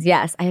machines.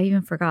 Yes, I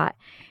even forgot.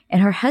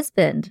 And her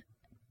husband,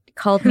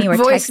 called me or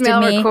texted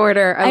Voicemail me.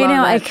 recorder. I know.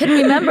 love I it.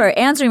 couldn't remember.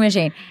 Answering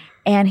machine.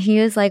 And he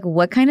was like,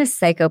 what kind of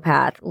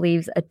psychopath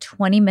leaves a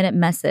 20-minute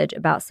message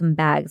about some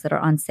bags that are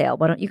on sale?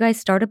 Why don't you guys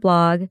start a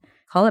blog,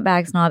 call it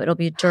Bag Snob. It'll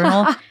be a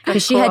journal.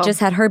 Because she had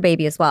just had her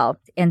baby as well.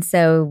 And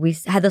so we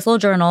had this little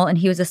journal, and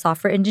he was a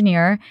software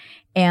engineer.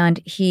 And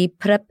he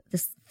put up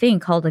this thing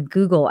called a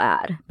Google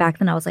ad. Back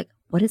then I was like,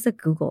 what is a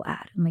Google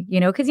ad? I'm like,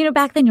 because,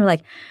 back then you're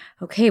like,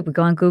 okay, we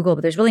go on Google,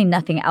 but there's really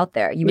nothing out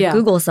there. You would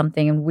Google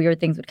something and weird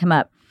things would come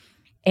up.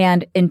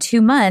 And in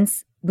 2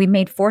 months, we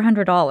made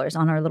 $400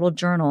 on our little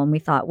journal, and we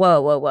thought,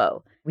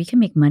 whoa. We can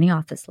make money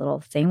off this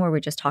little thing where we're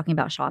just talking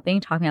about shopping,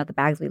 talking about the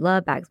bags we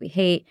love, bags we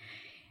hate.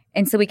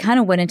 And so we kind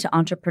of went into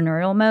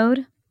entrepreneurial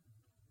mode.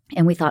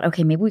 And we thought,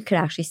 okay, maybe we could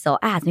actually sell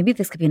ads. Maybe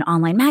this could be an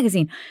online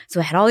magazine. So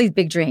I had all these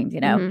big dreams,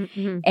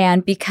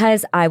 And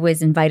because I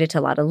was invited to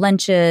a lot of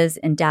lunches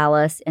in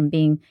Dallas and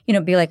be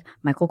like,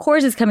 Michael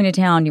Kors is coming to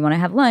town. You want to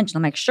have lunch? And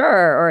I'm like,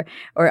 sure.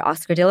 Or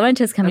Oscar de la Renta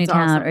is coming to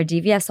town, awesome. Or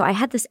DVS. So I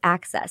had this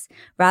access.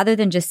 Rather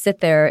than just sit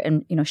there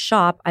and,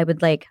 shop, I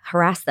would like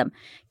harass them.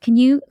 Can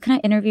I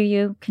interview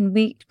you?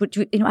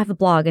 I have a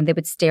blog, and they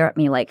would stare at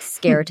me like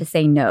scared to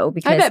say no.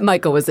 Because I bet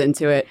Michael was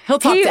into it. He'll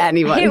talk to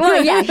anyone. He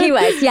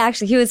was. Yeah,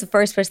 actually, he was the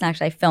first person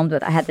I filmed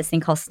with. I had this thing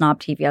called Snob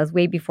TV. I was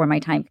way before my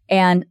time.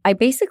 And I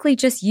basically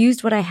just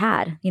used what I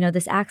had,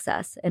 this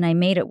access, and I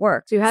made it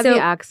work. So you had the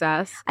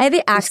access. I had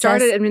the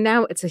access.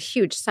 Now it's a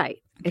huge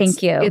site.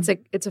 Thank you.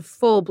 It's a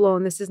full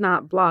blown. This is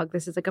not blog.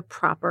 This is like a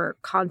proper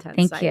content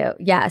site. Thank you.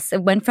 Yes,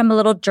 it went from a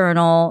little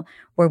journal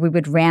where we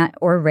would rant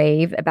or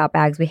rave about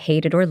bags we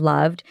hated or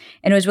loved,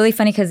 and it was really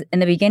funny because in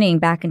the beginning,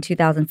 back in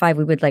 2005,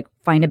 we would like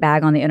find a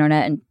bag on the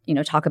internet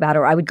and talk about it.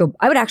 Or I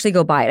would actually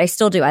go buy it. I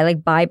still do. I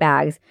like buy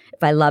bags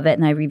if I love it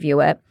and I review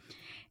it.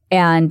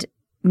 And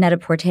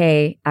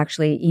Net-a-Porter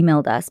actually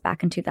emailed us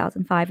back in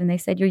 2005, and they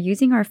said, you're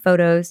using our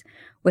photos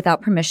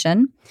without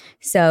permission,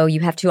 so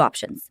you have two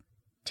options.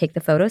 Take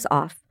the photos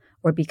off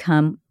or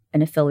become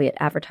an affiliate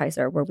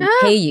advertiser where we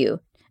pay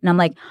you. And I'm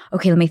like,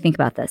 okay, let me think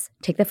about this.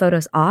 Take the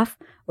photos off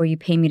or you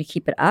pay me to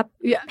keep it up?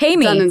 Yeah. Pay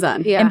me. Done and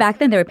done. Yeah. And back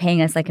then they were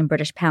paying us like in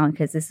British pound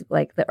because this is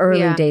like the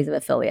early days of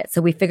affiliate.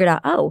 So we figured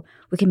out,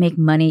 we can make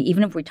money.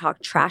 Even if we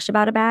talk trash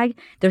about a bag,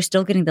 they're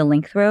still getting the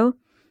link through.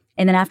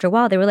 And then after a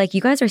while, they were like,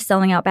 you guys are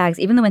selling out bags,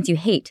 even the ones you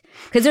hate.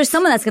 Because there's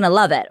someone that's going to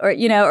love it. Or,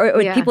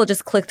 people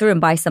just click through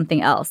and buy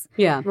something else.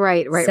 Yeah.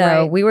 Right.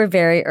 So we were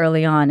very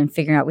early on in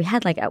figuring out, we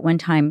had like at one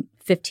time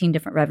 15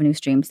 different revenue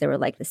streams. There were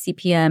like the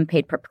CPM,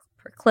 paid per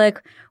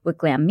click with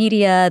Glam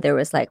Media. There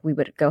was like, we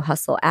would go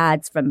hustle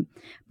ads from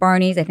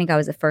Barney's. I think I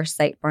was the first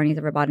site Barney's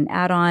ever bought an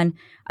ad on.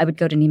 I would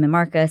go to Neiman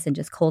Marcus and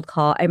just cold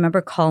call. I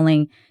remember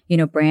calling,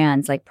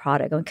 brands like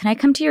Prada going, can I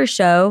come to your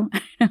show?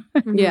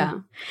 Yeah.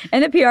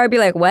 And the PR would be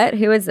like, what?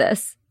 Who is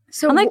this?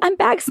 So I'm like, I'm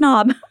Bag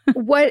Snob.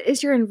 What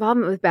is your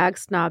involvement with Bag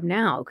Snob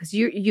now? Because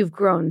you've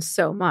grown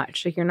so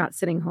much. Like you're not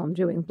sitting home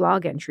doing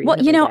blog entries.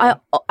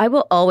 Well, I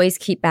will always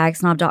keep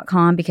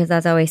bagsnob.com because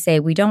as I always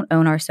say, we don't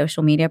own our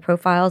social media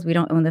profiles. We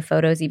don't own the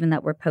photos even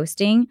that we're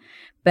posting.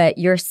 But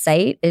your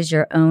site is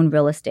your own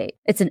real estate.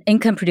 It's an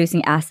income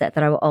producing asset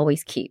that I will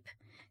always keep.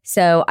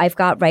 So I've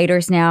got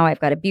writers now. I've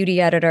got a beauty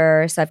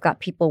editor. So I've got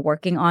people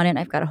working on it.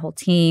 I've got a whole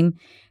team.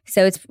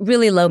 So it's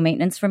really low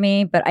maintenance for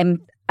me. But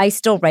I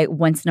still write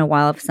once in a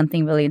while. If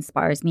something really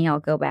inspires me,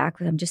 I'll go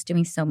back. I'm just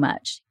doing so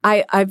much.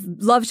 I've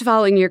loved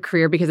following your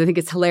career because I think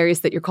it's hilarious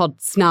that you're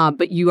called Snob,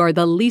 but you are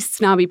the least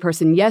snobby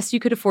person. Yes, you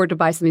could afford to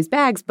buy some of these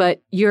bags,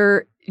 but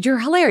you're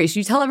hilarious.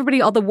 You tell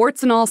everybody all the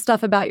warts and all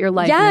stuff about your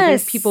life. Yes. And I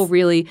think people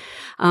really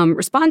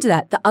respond to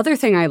that. The other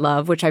thing I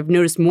love, which I've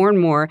noticed more and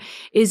more,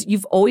 is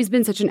you've always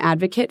been such an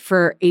advocate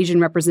for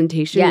Asian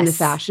representation in the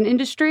fashion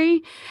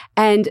industry.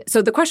 And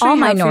so the question all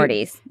I have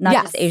minorities, not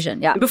just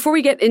Asian. Yeah. Before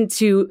we get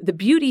into the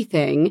beauty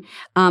thing,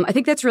 I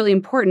think that's really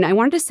important. I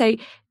wanted to say,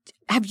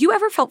 have you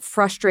ever felt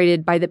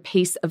frustrated by the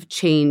pace of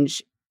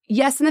change?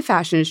 Yes, in the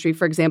fashion industry,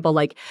 for example,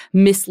 like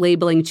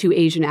mislabeling two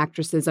Asian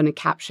actresses on a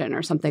caption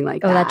or something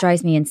like that. Oh, that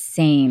drives me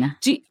insane.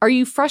 Are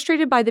you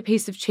frustrated by the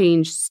pace of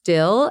change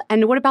still?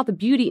 And what about the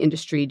beauty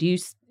industry?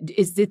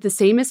 Is it the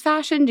same as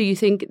fashion? Do you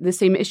think the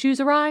same issues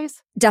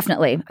arise?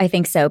 Definitely. I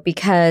think so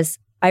because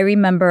I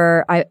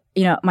remember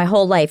my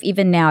whole life,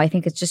 even now, I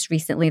think it's just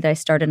recently that I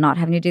started not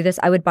having to do this.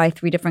 I would buy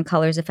 3 different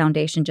colors of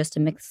foundation just to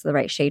mix the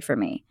right shade for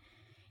me.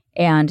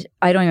 And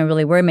I don't even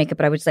really wear makeup,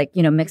 but I would just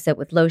mix it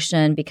with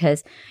lotion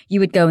because you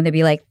would go and they'd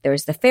be like,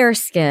 there's the fair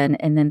skin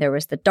and then there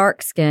was the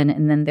dark skin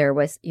and then there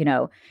was,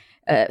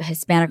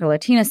 Hispanic or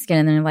Latina skin.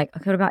 And then I'm like,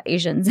 okay, what about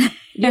Asians?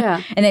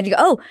 Yeah. And then you go,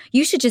 oh,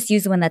 you should just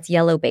use the one that's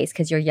yellow based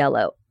because you're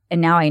yellow. And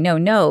now I know,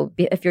 no,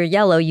 if you're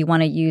yellow, you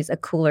want to use a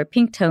cooler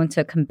pink tone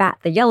to combat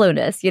the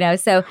yellowness,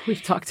 So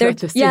we've talked about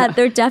this. Yeah,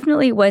 there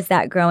definitely was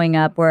that growing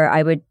up where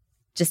I would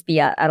just be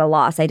at a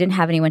loss. I didn't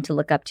have anyone to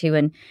look up to.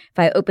 And if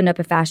I opened up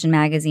a fashion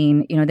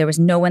magazine, there was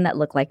no one that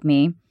looked like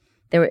me.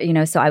 There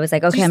were, so I was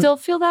like, okay. Do you still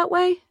feel that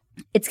way?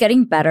 It's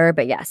getting better,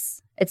 but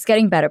yes, it's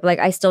getting better. But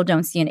I still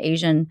don't see an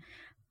Asian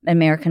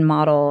American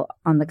model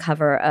on the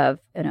cover of,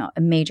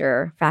 a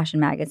major fashion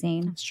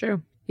magazine. That's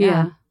true.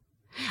 Yeah.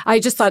 I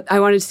just thought I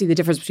wanted to see the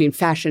difference between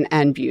fashion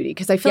and beauty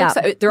because I feel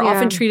like they're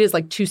often treated as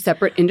like two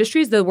separate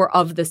industries that were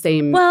of the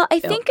same. Well, I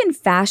think in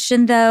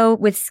fashion, though,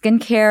 with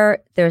skincare,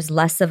 there's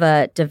less of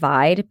a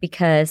divide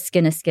because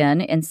skin is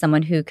skin, and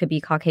someone who could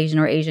be Caucasian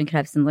or Asian could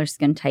have similar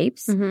skin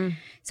types. Mm-hmm.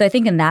 So I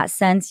think in that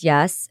sense,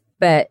 yes.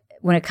 But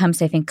when it comes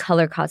to, I think,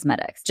 color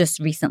cosmetics, just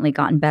recently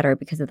gotten better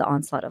because of the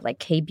onslaught of like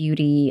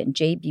K-beauty and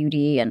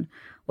J-beauty and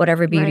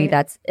whatever beauty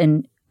that's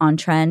on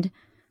trend.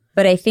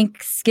 But I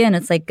think skin,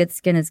 it's like good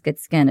skin is good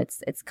skin.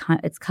 It's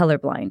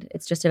colorblind.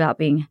 It's just about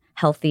being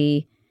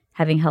healthy,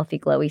 having healthy,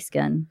 glowy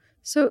skin.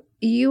 So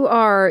you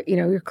are,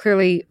 you're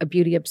clearly a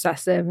beauty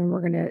obsessive, and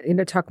we're going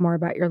to talk more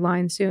about your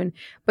line soon.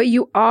 But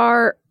you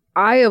are,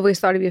 I always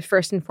thought of you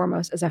first and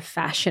foremost as a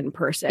fashion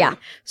person. Yeah,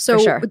 so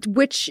for sure.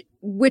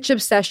 Which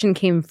obsession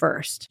came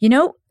first?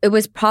 It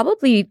was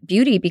probably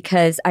beauty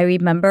because I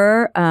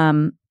remember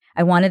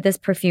I wanted this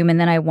perfume and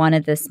then I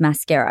wanted this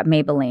mascara,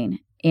 Maybelline.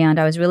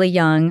 And I was really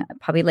young,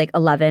 probably like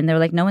 11. They were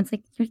like, no one's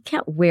like, you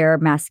can't wear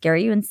mascara. Are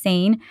you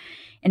insane?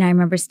 And I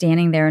remember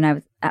standing there and I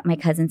was at my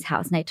cousin's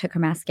house and I took her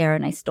mascara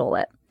and I stole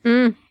it.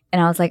 And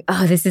I was like,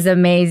 oh, this is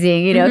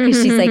amazing,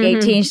 because she's like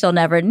 18, she'll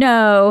never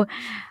know.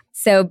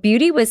 So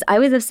beauty I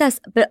was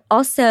obsessed. But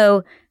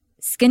also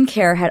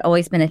skincare had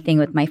always been a thing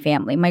with my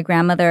family. My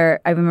grandmother,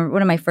 I remember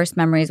one of my first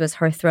memories was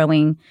her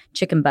throwing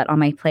chicken butt on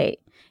my plate.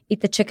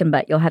 Eat the chicken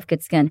butt, you'll have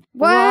good skin.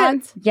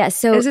 What? Yeah,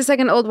 so is this like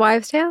an old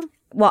wives' tale?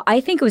 Well,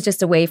 I think it was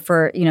just a way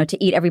for,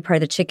 to eat every part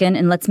of the chicken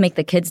and let's make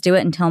the kids do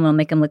it and tell them it'll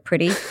make them look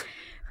pretty.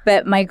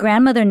 But my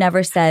grandmother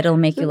never said it'll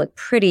make you look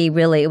pretty,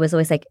 really. It was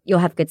always like, you'll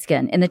have good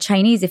skin. In the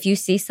Chinese, if you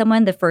see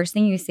someone, the first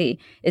thing you see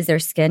is their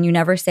skin. You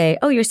never say,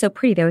 oh, you're so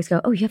pretty. They always go,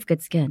 oh, you have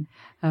good skin.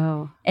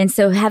 Oh. And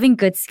so having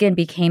good skin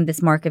became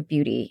this mark of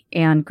beauty.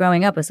 And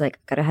growing up was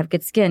like, gotta have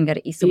good skin,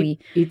 gotta eat. So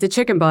eat the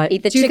chicken butt.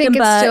 Eat the Do you chicken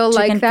think butt. It's still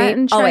like that feet.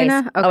 in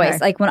China? Always.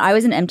 Like when I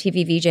was an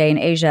MTV VJ in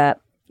Asia,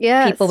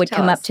 people would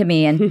come up to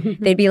me and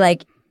they'd be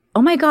like,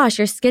 oh my gosh,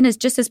 your skin is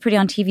just as pretty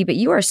on TV, but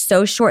you are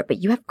so short,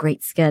 but you have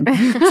great skin.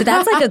 So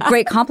that's like a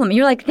great compliment.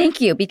 You're like, thank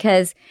you,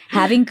 because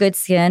having good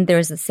skin,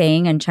 there's a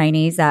saying in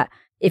Chinese that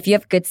if you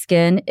have good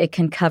skin, it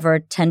can cover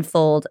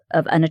tenfold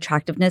of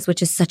unattractiveness,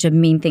 which is such a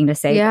mean thing to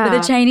say. Yeah.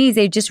 But the Chinese,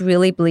 they just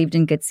really believed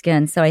in good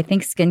skin. So I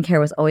think skincare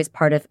was always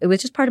it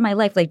was just part of my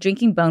life. Like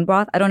drinking bone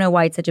broth, I don't know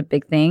why it's such a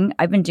big thing.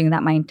 I've been doing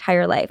that my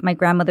entire life. My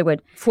grandmother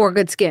would. For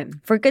good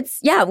skin.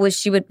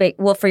 She would bake,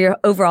 for your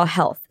overall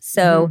health.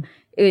 So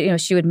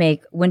she would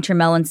make winter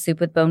melon soup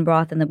with bone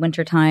broth in the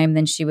wintertime.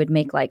 Then she would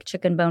make like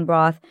chicken bone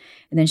broth.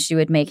 And then she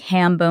would make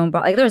ham bone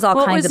broth. Like there was all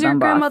kinds of bone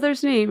broth. What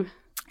was your grandmother's name?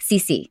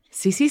 Cece.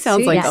 Cece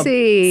sounds like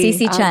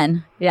Cece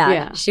Chen.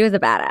 Yeah. She was a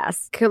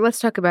badass. Okay, let's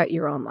talk about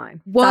your own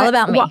line. It's all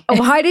about me.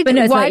 Why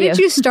did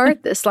you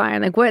start this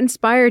line? Like what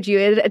inspired you?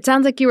 It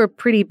sounds like you were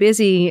pretty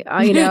busy,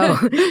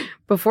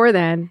 before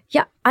then.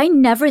 Yeah. I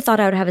never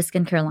thought I would have a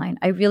skincare line.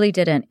 I really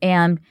didn't.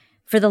 And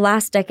for the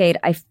last decade,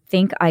 I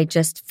think I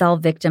just fell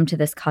victim to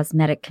this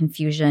cosmetic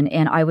confusion.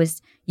 And I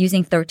was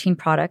using 13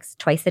 products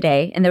twice a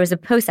day. And there was a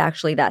post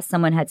actually that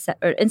someone had set,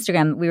 or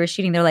Instagram, we were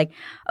shooting. They're like,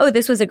 oh,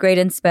 this was a great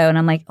inspo. And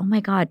I'm like, oh my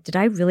God, did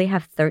I really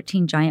have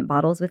 13 giant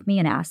bottles with me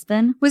in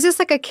Aspen? Was this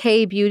like a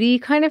K-beauty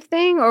kind of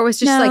thing? Or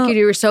was it just like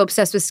you were so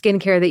obsessed with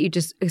skincare that you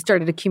just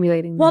started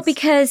accumulating this? Well,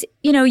 because,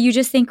 you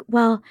just think,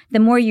 well, the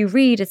more you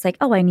read, it's like,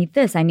 oh, I need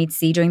this. I need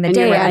C during the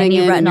day. I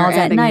need retinols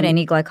at night. I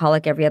need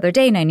glycolic every other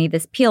day. And I need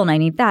this peel and I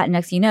need that. And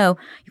next thing you know,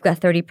 you've got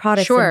 30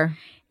 products. Sure.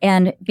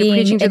 And being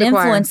an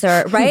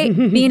influencer, right?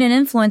 Being an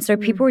influencer,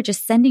 people were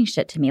just sending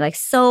shit to me, like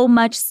so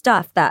much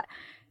stuff that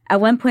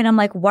at one point I'm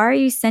like, why are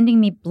you sending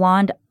me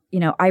blonde,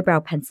 eyebrow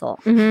pencil?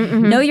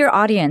 Know your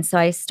audience. So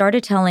I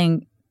started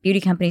telling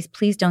beauty companies,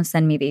 please don't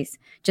send me these.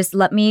 Just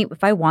let me,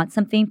 if I want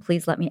something,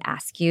 please let me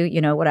ask you,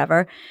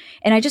 whatever.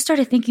 And I just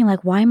started thinking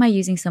like, why am I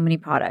using so many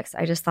products?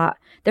 I just thought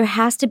there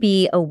has to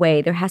be a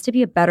way, there has to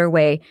be a better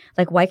way.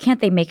 Like, why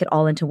can't they make it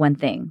all into one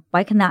thing?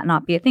 Why can that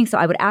not be a thing? So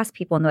I would ask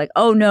people and they're like,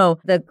 oh no,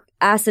 the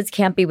acids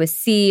can't be with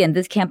C and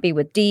this can't be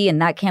with D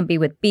and that can't be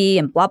with B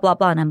and blah, blah,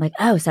 blah. And I'm like,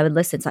 oh, so I would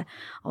listen. So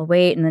I'll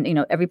wait. And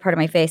then, every part of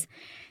my face.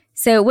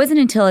 So it wasn't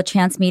until a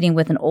chance meeting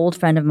with an old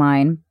friend of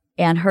mine,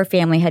 and her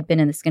family had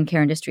been in the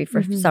skincare industry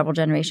for several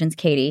generations,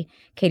 Katie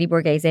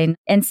Borghese.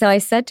 And so I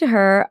said to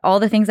her all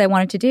the things I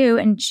wanted to do.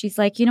 And she's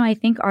like, I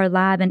think our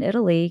lab in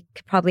Italy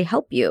could probably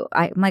help you.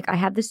 I'm like, I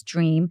have this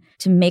dream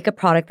to make a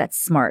product that's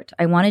smart.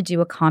 I want to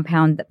do a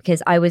compound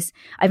because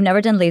I've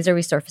never done laser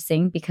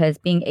resurfacing because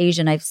being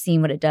Asian, I've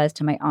seen what it does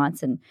to my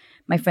aunts and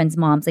my friends'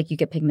 moms. Like you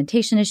get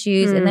pigmentation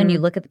issues. And then you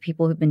look at the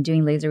people who've been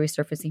doing laser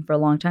resurfacing for a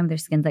long time, their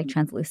skin's like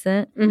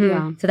translucent.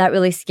 Yeah. So that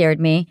really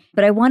scared me.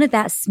 But I wanted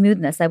that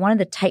smoothness. I wanted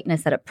the tightness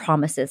that it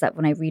promises that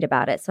when I read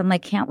about it. So I'm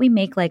like, can't we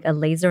make like a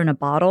laser in a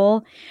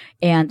bottle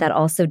and that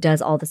also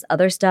does all this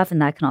other stuff and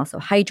that can also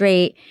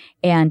hydrate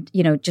and,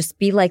 just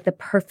be like the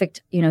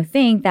perfect,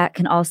 thing that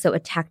can also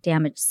attack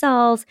damaged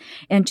cells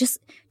and just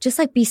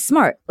like be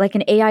smart, like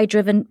an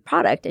AI-driven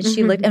product. And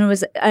she looked,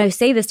 and I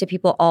say this to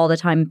people all the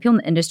time. People in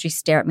the industry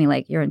stare at me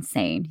like, you're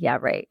insane. Yeah,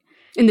 right.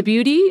 In the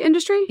beauty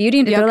industry?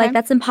 They're like,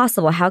 that's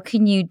impossible. How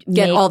can you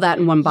get all that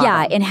in one bottle?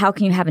 Yeah, and how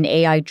can you have an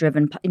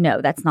AI-driven?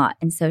 No, that's not.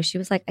 And so she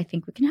was like, I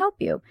think we can help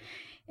you.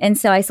 And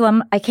so I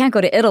said, I can't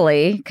go to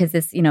Italy because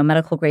this,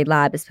 medical grade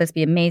lab is supposed to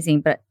be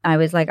amazing. But I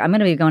was like, I'm going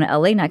to be going to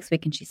LA next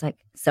week. And she's like,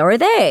 so are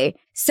they.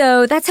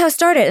 So that's how it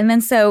started. And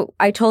then so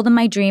I told them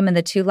my dream, and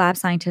the 2 lab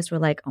scientists were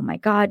like, oh my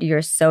God,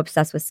 you're so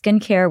obsessed with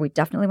skincare. We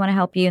definitely want to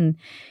help you. And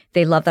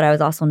they loved that I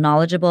was also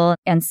knowledgeable.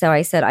 And so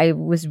I said, I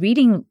was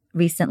reading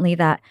recently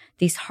that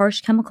these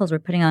harsh chemicals we're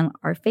putting on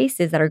our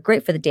faces that are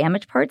great for the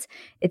damaged parts,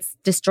 it's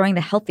destroying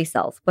the healthy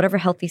cells, whatever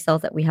healthy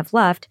cells that we have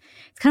left.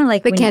 It's kind of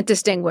like they can't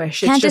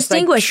distinguish.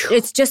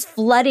 It's just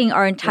flooding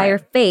our entire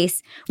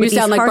face with you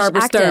sound these like harsh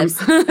Barbara actives.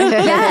 Sturm.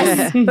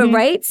 Yes, but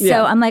right? Yeah.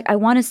 So I'm like, I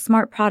want a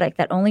smart product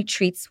that only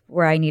treats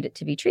where I need it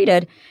to be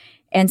treated.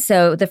 And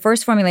so the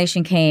first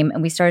formulation came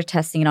and we started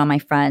testing it on my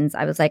friends.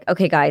 I was like,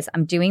 okay, guys,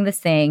 I'm doing this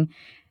thing.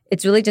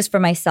 It's really just for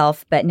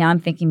myself, but now I'm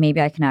thinking maybe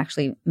I can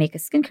actually make a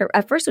skincare.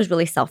 At first, it was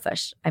really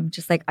selfish. I'm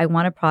just like, I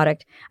want a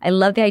product. I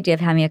love the idea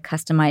of having a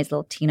customized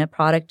little Tina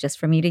product just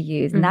for me to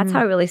use. And that's how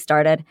it really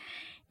started.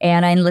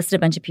 And I enlisted a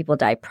bunch of people,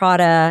 Di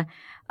Prada,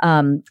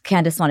 Candice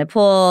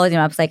Swanepoel.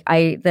 I was like,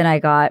 I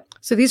got.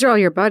 So these are all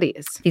your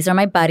buddies. These are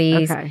my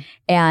buddies. Okay.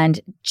 And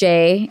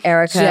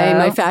Erica. Jay,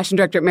 my fashion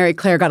director at Mary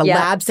Claire, got a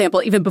lab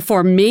sample even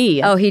before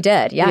me. Oh, he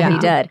did. Yeah, he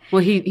did.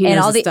 Well, he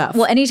knows his stuff.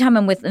 Well, anytime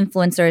I'm with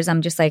influencers,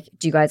 I'm just like,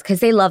 do you guys, because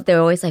they're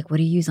always like, what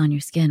do you use on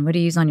your skin? What do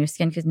you use on your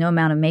skin? Because no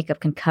amount of makeup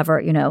can cover,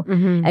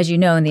 as you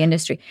know, in the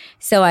industry.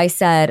 So I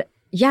said,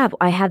 yeah,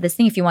 I have this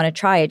thing. If you want to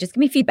try it, just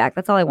give me feedback.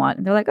 That's all I want.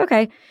 And they're like,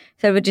 okay.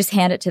 So I would just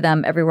hand it to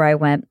them everywhere I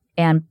went.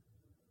 And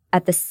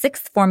at the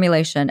 6th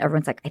formulation,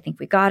 everyone's like, I think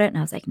we got it. And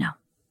I was like, no.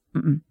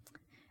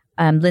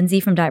 Lindsay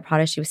from Diet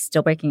Prada, she was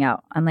still breaking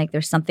out. I'm like,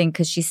 there's something,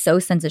 because she's so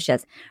sensitive. She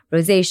has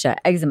rosacea,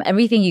 eczema,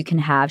 everything you can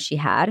have, she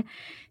had.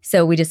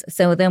 So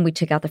then we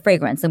took out the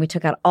fragrance and we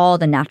took out all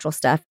the natural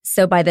stuff.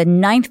 So by the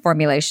 9th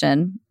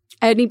formulation,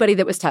 anybody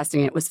that was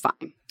testing it was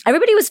fine.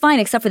 Everybody was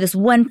fine except for this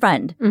one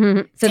friend.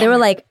 So they were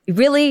like,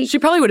 really? She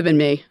probably would have been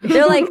me.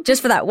 They're like,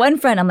 just for that one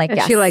friend. I'm like,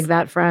 yes. Is she like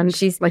that friend?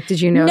 She's like, did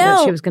you know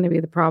that she was going to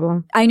be the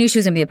problem? I knew she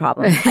was going to be the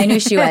problem. I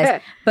knew she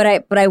was.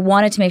 But I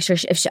wanted to make sure,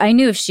 I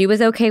knew if she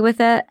was okay with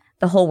it,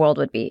 the whole world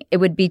would be. It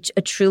would be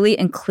a truly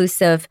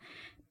inclusive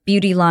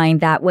beauty line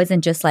that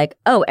wasn't just like,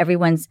 oh,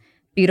 everyone's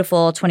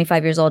beautiful,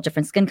 25 years old,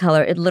 different skin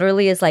color. It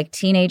literally is like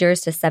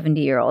teenagers to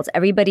 70-year-olds.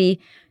 Everybody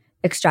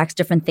extracts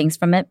different things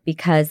from it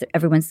because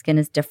everyone's skin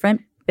is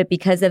different. But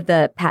because of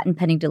the patent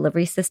pending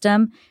delivery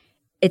system,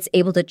 it's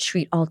able to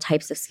treat all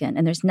types of skin.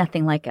 And there's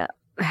nothing like it.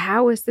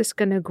 How is this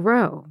going to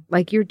grow?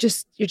 Like you're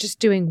just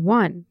doing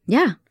one.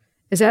 Yeah.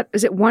 Is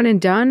it one and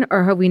done,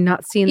 or have we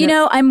not seen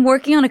I'm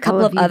working on a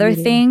couple of other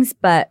things,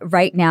 but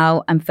right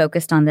now I'm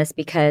focused on this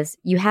because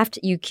you have to,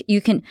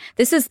 you can,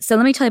 so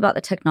let me tell you about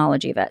the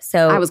technology of it.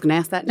 So I was going to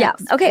ask that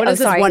next. Yeah. Okay. What is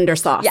this wonder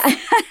sauce? Yeah.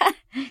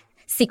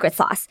 Secret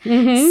sauce.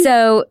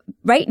 So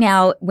right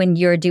now when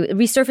you're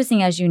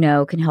resurfacing, as you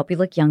know, can help you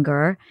look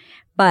younger,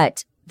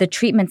 but the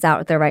treatments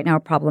out there right now are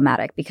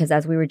problematic because,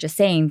 as we were just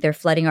saying, they're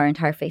flooding our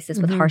entire faces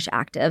with harsh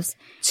actives.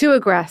 Too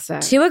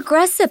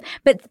aggressive.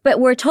 But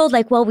we're told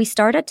like, well, we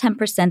start at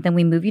 10%, then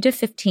we move you to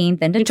 15,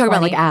 then to 20. You talk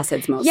about like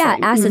acids mostly. Yeah,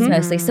 acids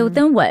mostly. So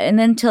then what? And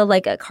then till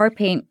like a car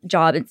paint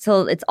job,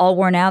 until it's all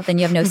worn out, then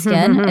you have no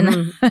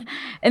skin.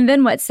 And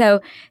then what?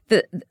 So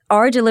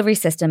our delivery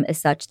system is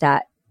such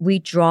that we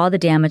draw the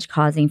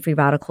damage-causing free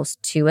radicals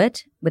to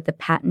it with the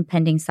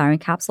patent-pending Siren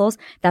capsules.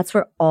 That's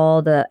where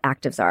all the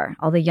actives are,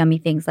 all the yummy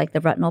things like the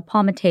retinol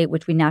palmitate,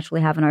 which we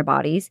naturally have in our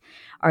bodies,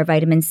 our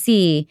vitamin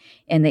C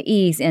and the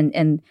E's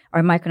and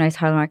our micronized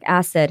hyaluronic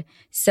acid.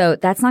 So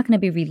that's not going to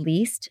be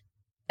released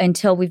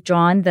until we've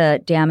drawn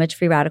the damaged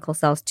free radical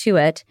cells to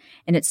it,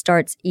 and it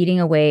starts eating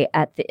away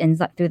at the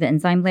enzyme through the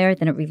enzyme layer.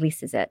 Then it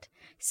releases it.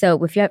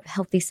 So if you have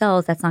healthy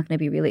cells, that's not going to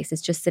be released.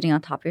 It's just sitting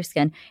on top of your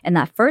skin. And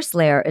that first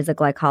layer is a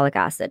glycolic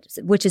acid,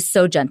 which is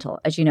so gentle.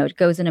 As you know, it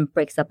goes in and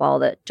breaks up all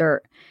the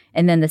dirt.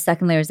 And then the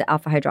second layer is the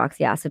alpha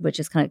hydroxy acid, which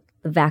is kind of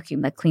the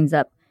vacuum that cleans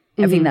up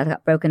everything that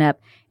got broken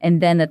up.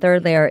 And then the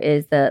third layer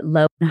is the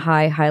low and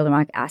high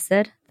hyaluronic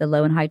acid, the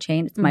low and high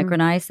chain. It's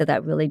micronized, so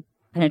that really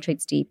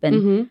penetrates deep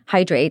and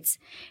hydrates.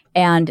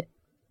 And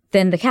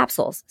then the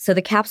capsules. So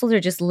the capsules are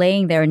just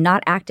laying there,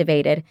 not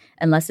activated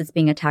unless it's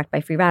being attacked by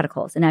free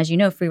radicals. And as you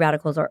know, free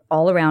radicals are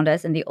all around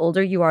us. And the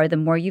older you are, the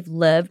more you've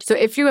lived. So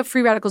if you have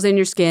free radicals in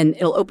your skin,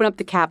 it'll open up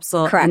the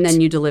capsule. Correct. And then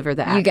you deliver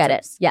the actives. You get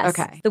it. Yes.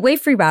 Okay. The way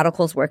free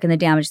radicals work and the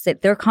damage,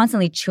 they're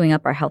constantly chewing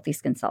up our healthy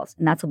skin cells.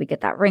 And that's when we get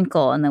that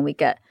wrinkle. And then we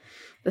get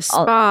the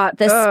spot.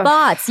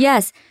 Spots,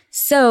 yes.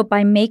 So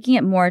by making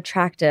it more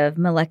attractive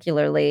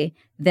molecularly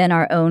than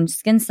our own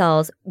skin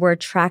cells, we're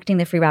attracting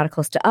the free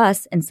radicals to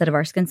us instead of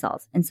our skin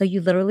cells. And so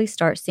you literally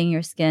start seeing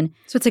your skin.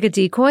 So it's like a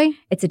decoy?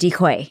 It's a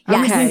decoy.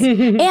 Yes.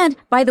 Okay. And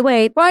by the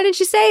way, why didn't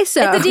you say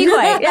so? It's a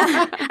decoy.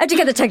 Yeah. I have to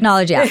get the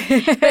technology out.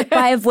 But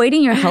by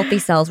avoiding your healthy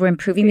cells, we're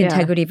improving the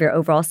integrity of your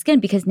overall skin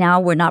because now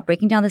we're not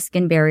breaking down the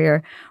skin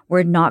barrier.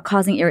 We're not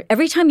causing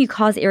every time you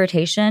cause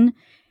irritation,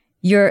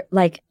 you're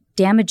like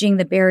damaging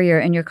the barrier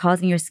and you're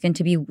causing your skin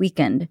to be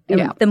weakened. And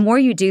Yeah. the more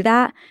you do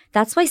that,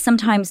 that's why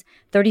sometimes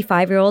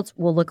 35-year-olds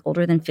will look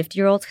older than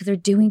 50-year-olds because they're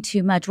doing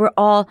too much. We're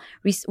all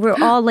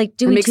like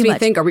doing It makes too me much.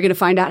 think, are we going to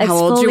find out how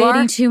old you are?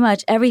 Exfoliating too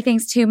much.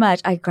 Everything's too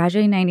much. I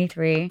graduated in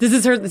 93. This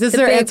is her big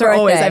answer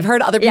always. birthday. I've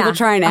heard other people Yeah.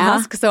 try and Uh-huh.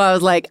 ask, so I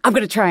was like, I'm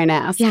going to try and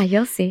ask. Yeah,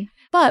 you'll see.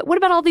 But what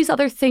about all these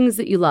other things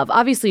that you love?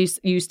 Obviously,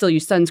 you still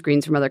use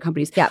sunscreens from other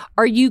companies. Yeah.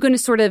 Are you going to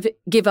sort of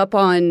give up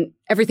on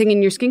everything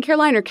in your skincare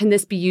line, or can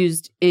this be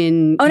used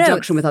in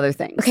conjunction with other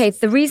things? Okay,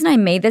 the reason I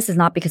made this is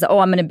not because, I'm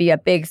going to be a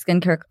big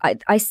skincare.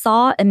 I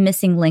saw a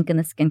missing link in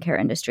the skincare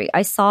industry.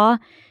 I saw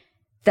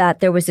that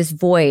there was this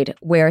void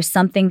where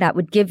something that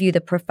would give you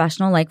the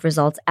professional-like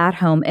results at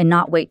home and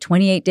not wait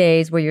 28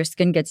 days where your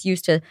skin gets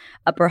used to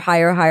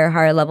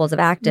higher levels of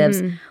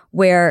actives,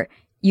 where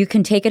you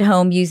can take it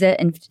home, use it,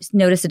 and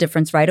notice a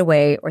difference right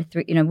away, or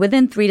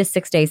within 3 to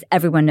 6 days,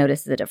 everyone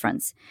notices a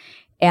difference.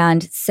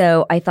 And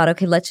so I thought,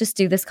 okay, let's just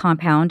do this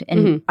compound.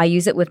 And I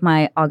use it with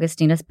my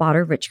Augustina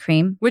Spotter Rich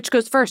Cream. Which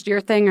goes first,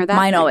 your thing or that?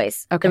 Mine thing?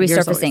 always. Okay, The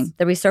yours resurfacing. always.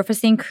 The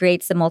resurfacing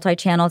creates the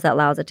multi-channels that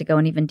allows it to go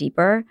in even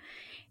deeper.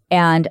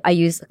 And I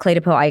use Clé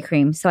de Peau eye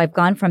cream. So I've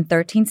gone from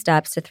 13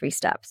 steps to 3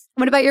 steps.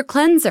 What about your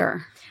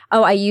cleanser?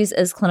 Oh, I use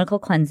as clinical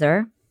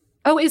cleanser.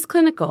 Oh, is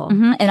clinical.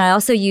 And I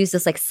also use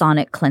this like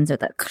sonic cleanser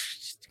that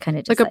kind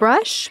of just Like a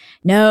brush?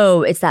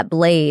 No, it's that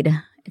blade.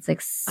 It's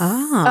like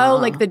Oh,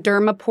 like the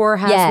Dermapore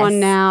has one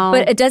now.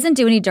 But it doesn't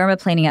do any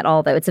dermaplaning at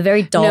all, though. It's a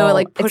very dull. No, it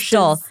like It's pushes.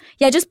 dull.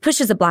 Yeah, it just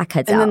pushes the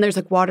blackheads out. and then there's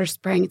like water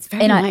spraying. It's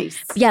very And nice.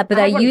 Yeah, but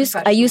I I want use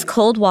professional.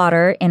 cold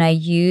water and I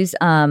use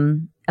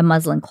a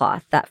muslin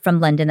cloth that from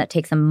London that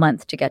takes a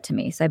month to get to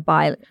me. So I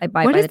buy What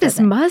by is the this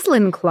dozen.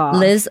 muslin cloth?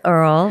 Liz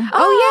Earle.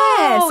 Oh,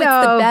 yes.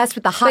 it's the best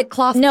with the hot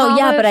cloth. No,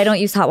 yeah, but I polish. don't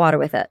use hot water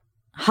with it.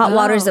 Hot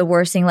water is the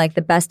worst thing. Like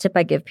the best tip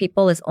I give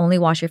people is only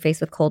wash your face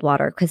with cold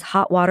water because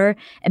hot water,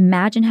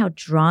 imagine how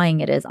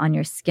drying it is on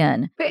your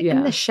skin. But Yeah.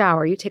 in the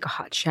shower, you take a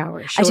hot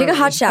shower. I take a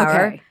hot surely.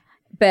 shower, Okay.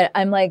 but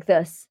I'm like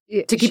this.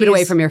 to keep it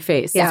away from your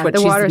face. Yeah, That's what the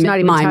she's water's not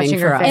even miming touching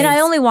for her us. face. And I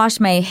only wash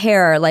my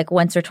hair like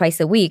once or twice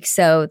a week.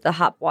 So the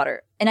hot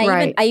water. And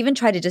Right. I even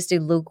try to just do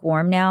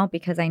lukewarm now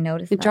because I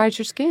notice It that dries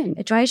your skin.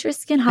 it dries your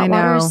skin. I Hot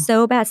water know. is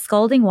so bad.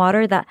 Scalding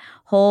water, that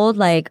whole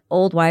like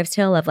old wives'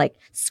 tale of like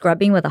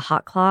scrubbing with a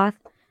hot cloth.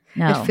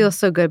 No. It feels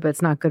so good, but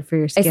it's not good for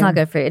your skin. it's not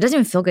good for you. It doesn't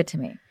even feel good to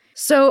me.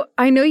 So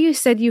I know you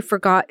said you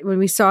forgot when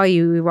we saw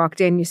you. We walked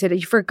in. You said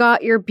you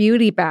forgot your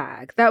beauty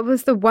bag. That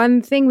was the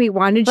one thing we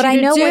wanted But you I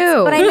to know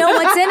do. but I know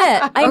what's in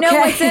it. I know Okay.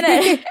 what's in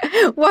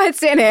it.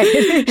 What's in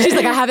it? She's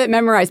like, I have it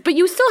memorized. But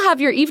you still have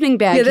your evening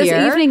bag Yeah, this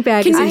here. evening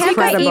bag Can is you I take have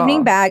my incredible.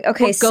 evening bag.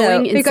 Okay, We're so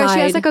going in- because she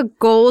has inside. like a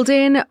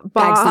golden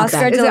box. not Oscar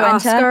bad. de Is it la Renta.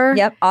 Oscar?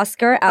 Yep,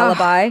 Oscar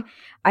Alibi.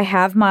 I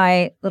have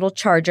my little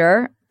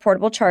charger,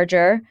 portable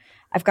charger.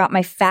 I've got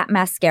my fat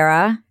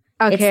mascara.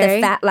 It's Okay.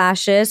 the Fat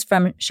Lashes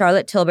from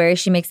Charlotte Tilbury.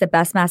 She makes the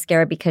best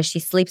mascara because she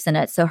sleeps in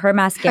it. So her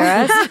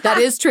mascaras, That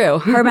is true.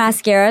 her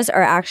mascaras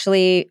are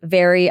actually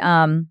very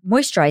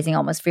moisturizing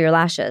almost for your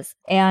lashes.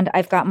 And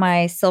I've got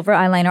my silver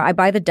eyeliner. I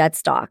buy the dead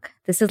stock.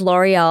 This is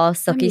L'Oreal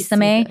Silky me see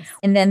Sime. this.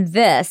 And then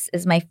this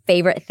is my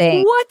favorite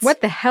thing.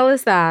 What the hell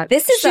is that?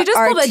 This is She the just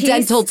pulled a Artis-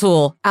 dental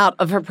tool out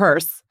of her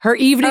purse. Her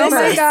evening Oh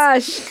purse. my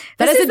gosh.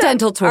 That This is is a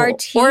dental tool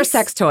Artis- or a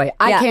sex toy.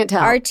 I can't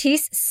tell.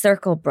 Artis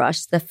Circle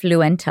Brush, the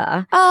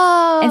Fluenta.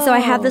 Oh. And so I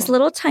have this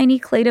little tiny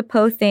Clé de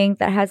Peau thing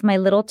that has my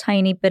little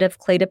tiny bit of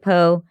Clé de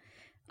Peau,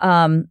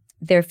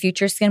 their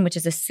Future Skin, which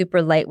is a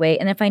super lightweight.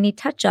 And if I need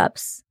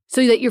touch-ups,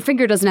 So that your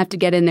finger doesn't have to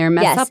get in there and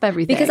mess yes, up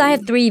everything. because I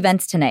have 3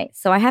 events tonight.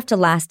 So I have to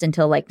last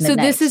until like So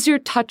midnight. this is your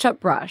touch-up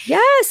brush.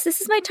 Yes,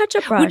 this is my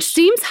touch-up brush. Which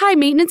seems high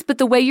maintenance, but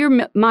the way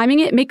you're miming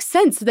it makes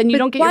sense. Then you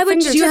don't get why your would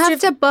fingers. Do you Just have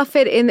to buff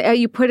it in?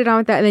 You put it on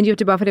with that, and then you have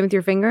to buff it in with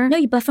your finger. No,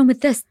 you buff them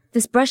with this.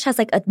 This brush has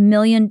like a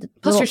million. Plus,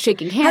 little- you're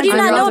shaking hands. How do you on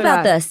not your know own.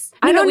 about this?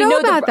 I don't we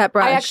know the about that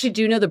brush. I actually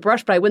do know the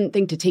brush, but I wouldn't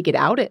think to take it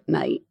out at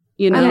night.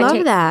 You know, I Yeah, love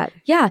take- that.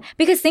 Yeah,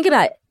 because think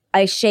about it.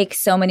 I shake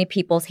so many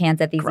people's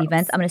hands at these Gross.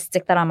 events. I'm going to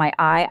stick that on my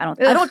eye. I Ugh.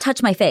 don't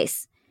touch my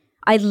face.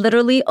 I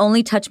literally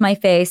only touch my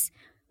face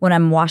when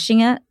I'm washing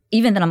it.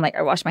 Even then, I'm like,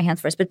 I wash my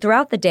hands first. But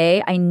throughout the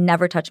day, I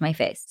never touch my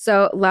face.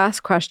 So,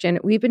 last question.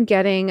 We've been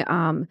getting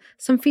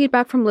some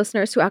feedback from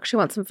listeners who actually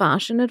want some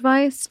fashion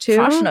advice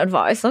too.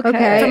 advice.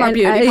 Okay. from our And,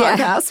 beauty yeah.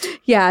 podcast.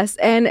 Yes,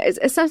 and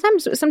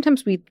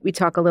sometimes we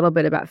talk a little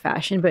bit about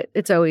fashion, but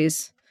it's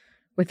always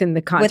within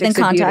the context.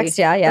 Within of beauty. context,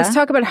 yeah. Let's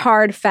talk about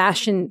hard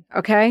fashion.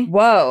 Okay.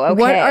 Whoa,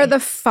 okay. What are the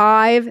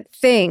 5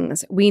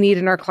 things we need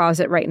in our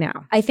closet right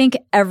now? I think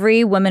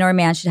every woman or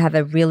man should have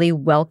a really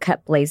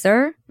well-kept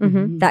blazer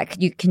Mm-hmm.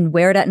 that you can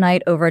wear it at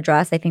night over a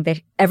dress. I think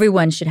that every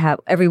woman should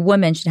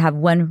have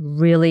one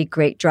really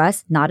great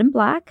dress, not in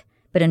black,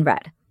 but in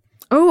red.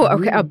 Oh,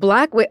 okay.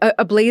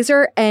 A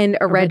blazer and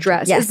a red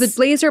dress. yes. Is the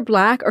blazer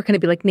black or can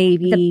it be like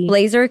navy? The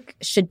blazer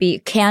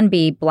can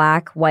be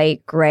black,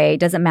 white, gray,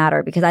 doesn't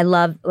matter because I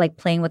love like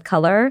playing with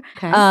color.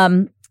 Okay.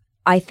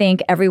 I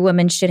think every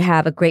woman should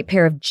have a great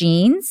pair of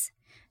jeans,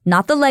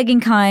 not the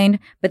legging kind,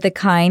 but the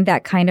kind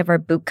that kind of are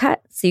boot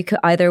cut. So you could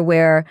either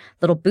wear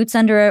little boots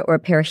under it or a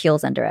pair of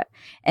heels under it.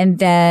 And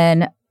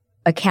then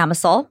a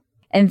camisole,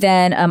 And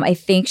then I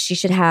think she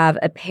should have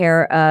a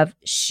pair of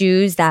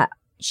shoes that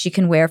she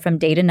can wear from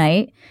day to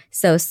night.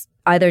 So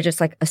either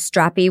just like a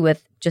strappy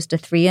with just a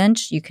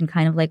 3-inch. You can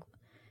kind of like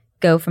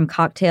go from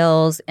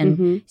cocktails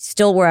and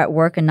still wear at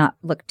work and not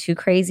look too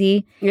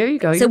crazy. There you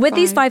go. So with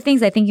these 5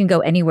 things, I think you can go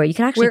anywhere. You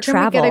can actually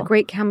travel. Where can we get a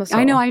great camisole?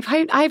 I know. I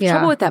have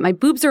trouble with that. My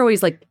boobs are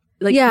always like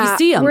you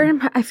see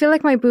them. I feel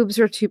like my boobs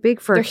are too big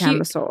for They're a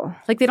camisole.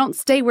 Like they don't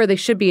stay where they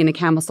should be in a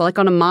camisole. Like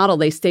on a model,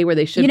 they stay where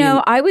they should be. You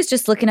know, I was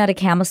just looking at a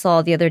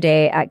camisole the other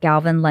day at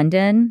Galvin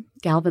London.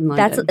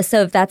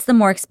 That's the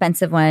more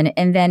expensive one.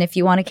 And then if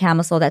you want a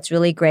camisole that's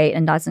really great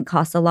and doesn't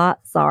cost a lot,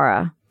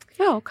 Zara.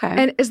 Oh, okay.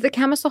 And does the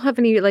camisole have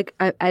any like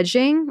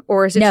edging,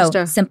 or is it just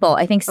a simple?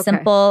 I think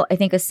simple. I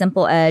think a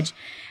simple edge.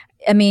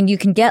 I mean, you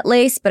can get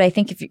lace, but I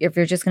think if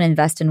you're just going to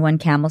invest in one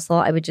camisole,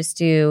 I would just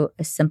do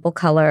a simple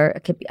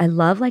color. I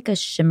love like a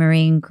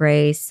shimmering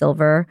gray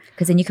silver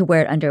because then you could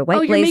wear it under a white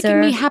blazer. Oh, you're making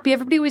me happy.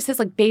 Everybody always says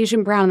like beige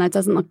and brown. That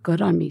doesn't look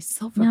good on me.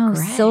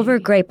 Silver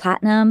gray,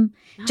 platinum.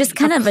 Just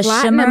kind of a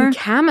shimmer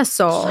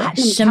camisole.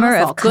 Shimmer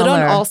of color. Good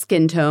on all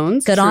skin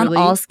tones. On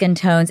all skin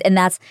tones. And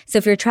that's so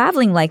if you're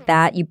traveling like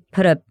that, you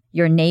put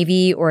your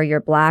navy or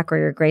your black or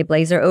your gray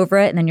blazer over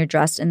it, and then you're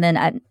dressed. And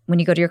then when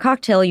you go to your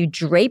cocktail, you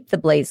drape the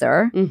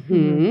blazer,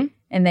 and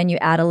then you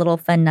add a little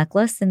fun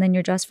necklace, and then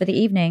you're dressed for the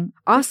evening.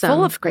 Awesome.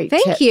 Full of great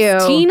tips. Thank you.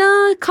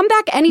 Tina, come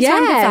back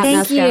anytime.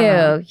 Thank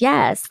you.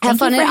 Yes. Have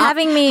fun for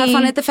having me. Have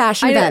fun at the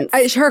fashion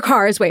events. Her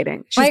car is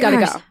waiting. She's got to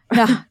go.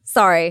 No,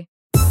 sorry.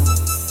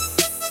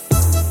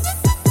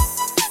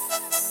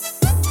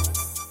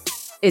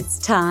 It's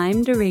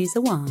time to raise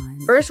a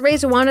wand. First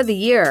raise a wand of the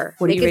year.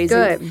 What are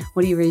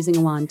you raising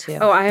a wand to?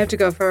 Oh, I have to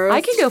go first?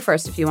 I can go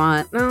first if you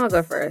want. No, I'll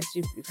go first.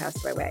 You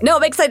passed my way. No,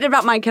 I'm excited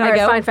about mine. Can I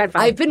go? Fine.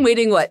 I've been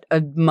waiting,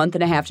 a month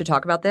and a half to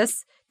talk about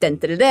this? Dun,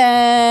 da, da,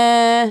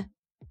 da.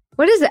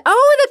 What is it?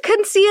 Oh, the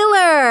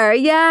concealer.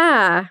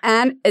 Yeah.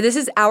 And this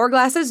is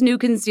Hourglass's new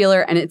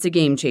concealer, and it's a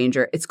game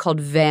changer. It's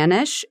called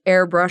Vanish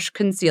Airbrush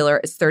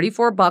Concealer. It's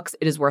 $34.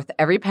 It is worth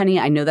every penny.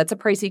 I know that's a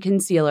pricey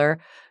concealer.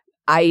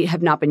 I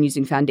have not been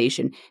using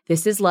foundation.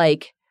 This is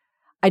like,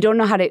 I don't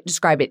know how to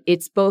describe it.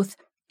 It's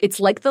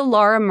like the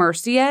Laura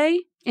Mercier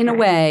in a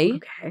way.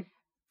 Okay.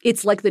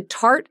 It's like the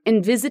Tarte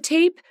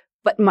Invisitape,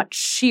 but much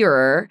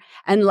sheerer.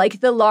 And like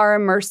the Laura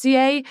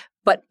Mercier,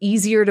 but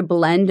easier to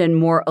blend and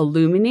more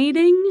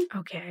illuminating.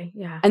 Okay,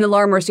 yeah. And the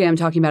Laura Mercier I'm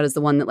talking about is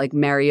the one that like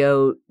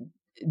Mario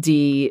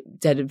say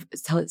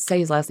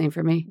his last name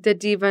for me. The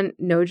Diva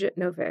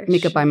Novic.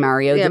 Makeup by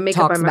Mario. Yeah, that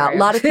talks about a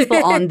lot of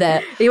people on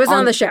the he was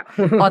on the show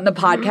on the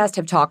podcast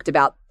have talked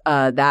about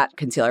that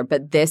concealer,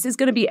 but this is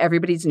going to be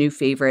everybody's new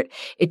favorite.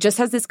 It just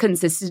has this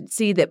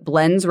consistency that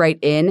blends right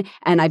in,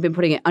 and I've been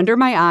putting it under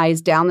my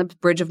eyes, down the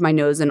bridge of my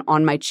nose, and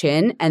on my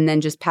chin, and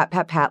then just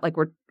pat,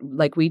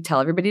 like we tell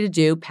everybody to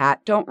do.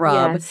 Pat, don't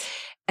rub. Yes.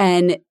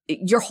 And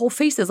your whole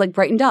face is like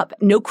brightened up.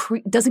 No,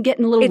 doesn't get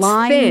in little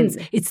lines.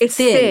 Thin. It's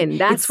thin.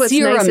 That's what's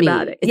nice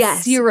about it.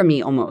 It's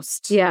serum-y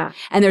almost. Yeah.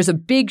 And there's a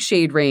big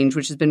shade range,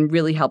 which has been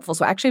really helpful.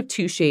 So I actually have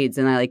 2 shades,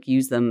 and I like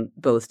use them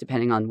both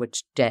depending on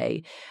which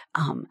day.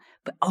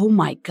 But oh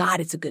my God,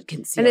 it's a good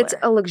concealer. And it's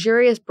a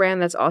luxurious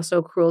brand that's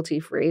also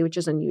cruelty-free, which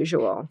is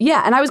unusual.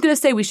 Yeah. And I was going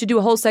to say we should do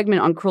a whole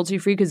segment on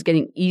cruelty-free because it's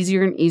getting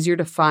easier and easier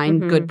to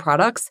find good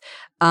products.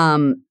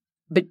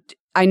 But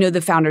I know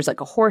the founder's like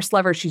a horse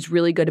lover. She's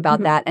really good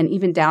about that. And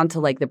even down to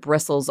like the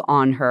bristles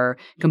on her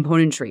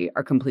componentry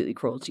are completely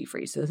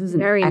cruelty-free. So this is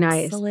an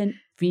excellent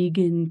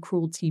vegan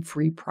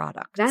cruelty-free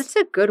product. That's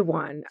a good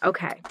one.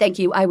 Okay. Thank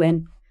you. I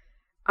win.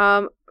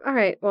 All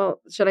right. Well,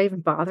 should I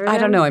even bother? I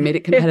don't know. I made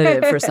it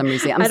competitive for some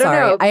reason. I'm sorry.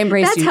 Know. I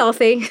embrace you. That's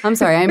healthy. I'm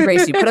sorry. I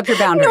embrace you. Put up your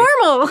boundary.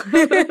 Normal.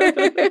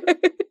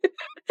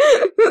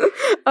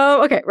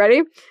 Okay.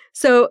 Ready?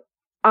 So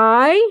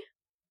I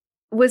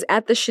was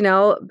at the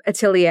Chanel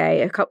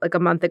Atelier a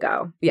month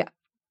ago. Yeah.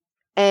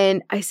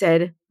 And I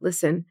said,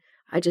 listen,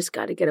 I just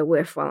got to get a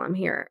whiff while I'm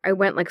here. I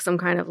went like some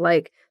kind of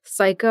like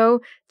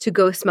psycho to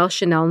go smell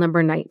Chanel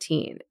number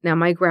 19. Now,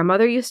 my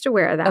grandmother used to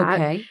wear that.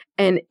 Okay.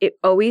 And it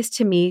always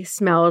to me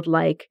smelled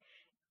like,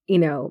 you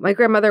know, my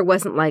grandmother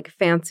wasn't like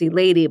fancy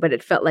lady, but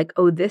it felt like,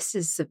 oh, this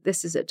is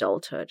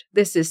adulthood.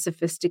 This is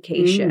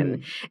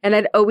sophistication. And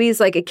I'd always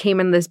like, it came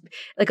in this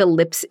like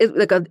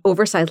an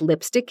oversized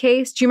lipstick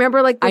case. Do you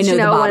remember like the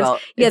Chanel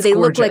ones? Yeah, they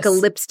look like a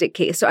lipstick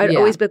case. So I'd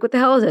always be like, what the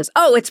hell is this?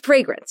 Oh, it's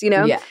fragrance, you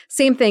know? Yeah.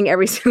 Same thing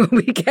every single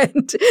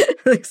weekend.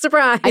 Like,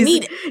 surprise. I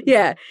need it.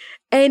 Yeah.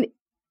 And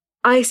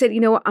I said, you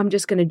know what? I'm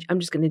just gonna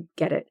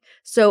get it.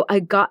 So I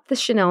got the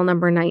Chanel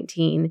number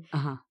 19.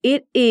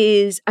 It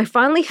is. I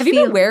finally have you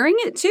been wearing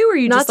it too, or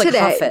you not just like today.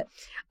 huff it?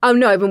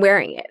 No, I've been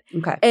wearing it.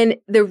 Okay. And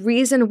the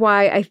reason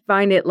why I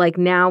find it like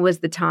now is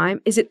the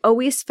time is it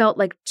always felt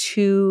like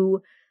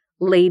too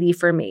lady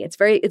for me.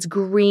 It's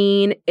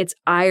green. It's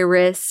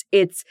iris.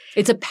 It's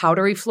a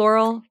powdery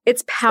floral.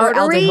 It's powdery.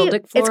 Or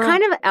aldehyldic floral? It's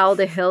kind of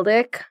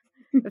aldehyldic.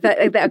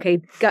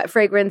 Okay, gut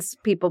fragrance.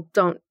 People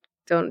don't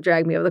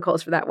drag me over the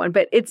coals for that one.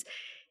 But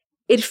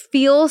it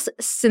feels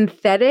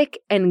synthetic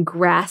and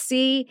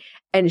grassy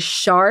and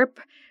sharp,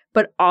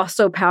 but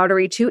also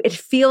powdery too. It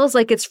feels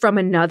like it's from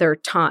another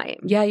time.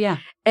 Yeah.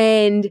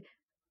 And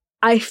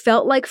I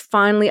felt like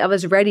finally I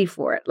was ready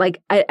for it.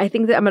 Like, I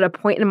think that I'm at a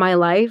point in my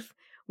life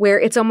where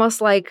it's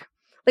almost like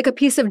a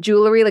piece of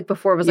jewelry. Like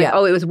before it was like,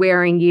 oh, it was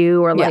wearing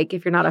you, or like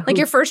if you're not a hoop. Like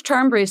your first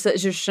charm bracelet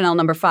is your Chanel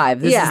No. 5.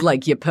 This is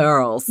like your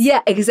pearls.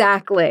 Yeah,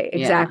 exactly.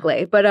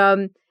 Yeah.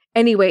 But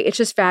anyway, it's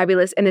just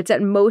fabulous. And it's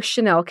at most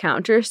Chanel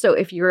counters. So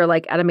if you're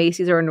like at a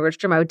Macy's or a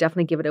Nordstrom, I would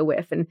definitely give it a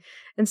whiff and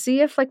see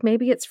if like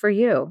maybe it's for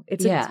you.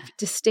 It's a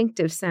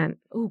distinctive scent.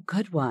 Oh,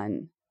 good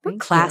one. We're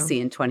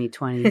classy in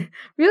 2020.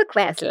 Real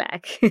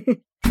classy-like.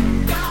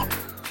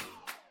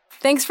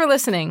 Thanks for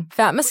listening.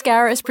 Fat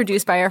Mascara is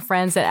produced by our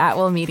friends at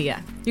Atwell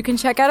Media. You can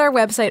check out our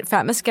website,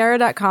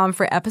 fatmascara.com,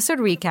 for episode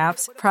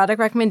recaps, product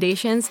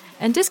recommendations,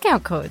 and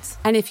discount codes.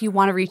 And if you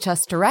want to reach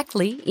us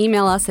directly,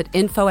 email us at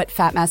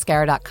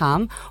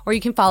info@fatmascara.com, or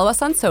you can follow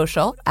us on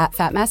social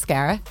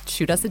 @fatmascara,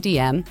 shoot us a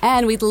DM,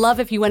 and we'd love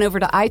if you went over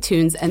to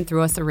iTunes and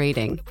threw us a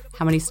rating.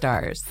 How many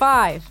stars?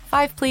 5.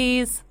 5,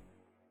 please.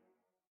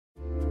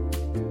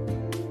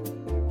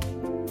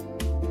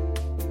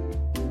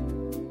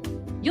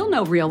 You'll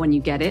know real when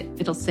you get it.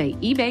 It'll say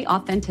eBay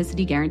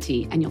Authenticity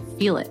Guarantee, and you'll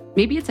feel it.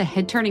 Maybe it's a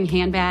head-turning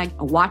handbag,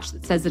 a watch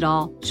that says it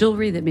all,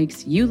 jewelry that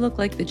makes you look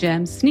like the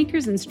gem,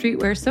 sneakers and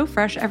streetwear so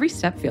fresh every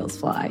step feels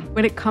fly.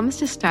 When it comes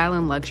to style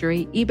and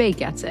luxury, eBay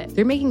gets it.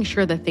 They're making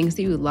sure the things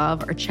that you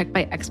love are checked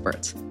by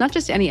experts. Not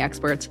just any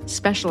experts,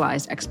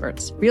 specialized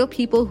experts. Real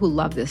people who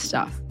love this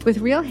stuff. With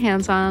real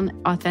hands-on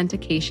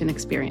authentication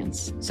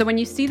experience. So when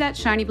you see that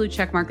shiny blue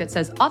checkmark that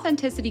says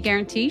Authenticity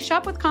Guarantee,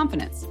 shop with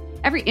confidence.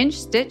 Every inch,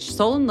 stitch,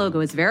 sole, and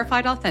logo is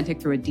verified authentic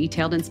through a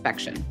detailed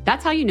inspection.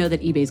 That's how you know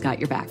that eBay's got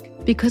your back.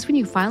 Because when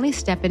you finally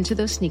step into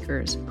those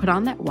sneakers, put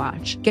on that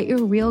watch, get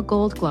your real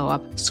gold glow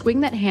up, swing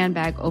that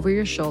handbag over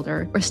your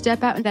shoulder, or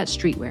step out in that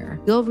streetwear,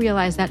 you'll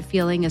realize that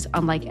feeling is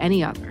unlike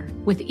any other.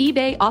 With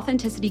eBay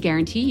Authenticity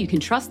Guarantee, you can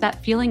trust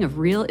that feeling of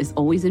real is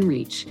always in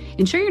reach.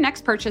 Ensure your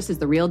next purchase is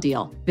the real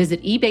deal.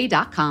 Visit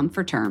ebay.com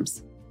for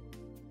terms.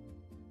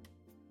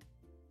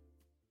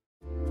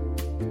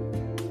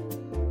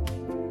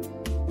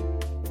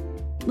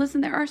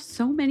 Listen, there are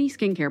so many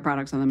skincare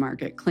products on the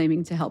market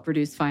claiming to help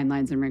reduce fine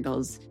lines and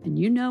wrinkles, and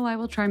you know I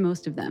will try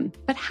most of them.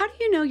 But how do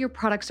you know your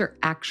products are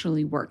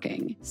actually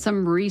working?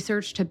 Some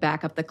research to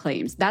back up the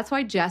claims. That's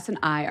why Jess and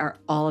I are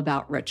all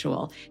about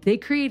Ritual. They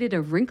created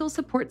a wrinkle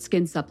support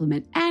skin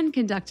supplement and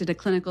conducted a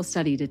clinical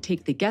study to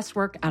take the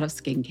guesswork out of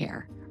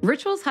skincare.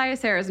 Ritual's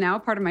Hyacera is now a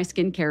part of my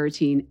skincare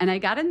routine, and I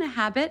got in the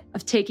habit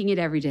of taking it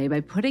every day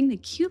by putting the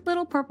cute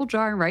little purple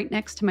jar right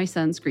next to my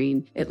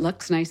sunscreen. It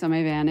looks nice on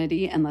my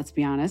vanity, and let's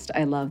be honest,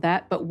 I love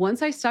that. But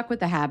once I stuck with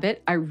the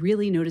habit, I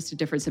really noticed a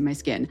difference in my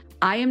skin.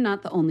 I am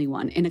not the only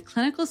one. In a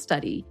clinical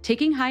study,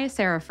 taking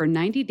Hyacera for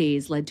 90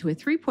 days led to a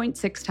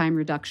 3.6 time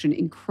reduction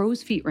in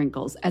crow's feet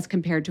wrinkles as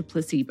compared to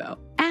placebo.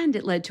 And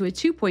it led to a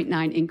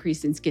 2.9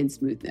 increase in skin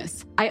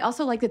smoothness. I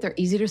also like that they're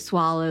easy to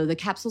swallow. The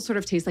capsules sort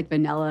of taste like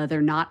vanilla.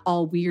 They're not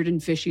all weird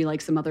and fishy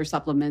like some other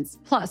supplements.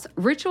 Plus,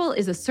 Ritual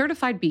is a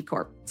certified B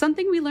Corp,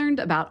 something we learned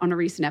about on a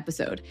recent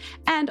episode.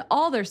 And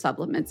all their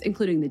supplements,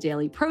 including the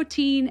daily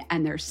protein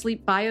and their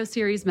Sleep Bio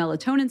Series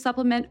melatonin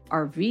supplement,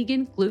 are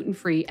vegan,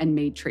 gluten-free, and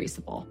made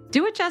traceable.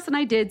 Do what Jess and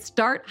I did.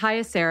 Start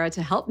Hyacera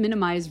to help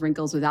minimize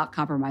wrinkles without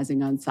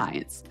compromising on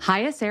science.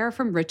 Hyacera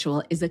from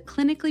Ritual is a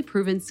clinically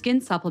proven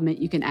skin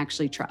supplement you can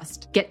actually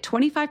trust. Get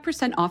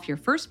 25% off your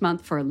first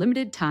month for a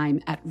limited time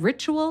at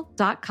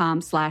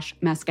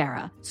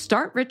ritual.com/mascara.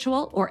 Start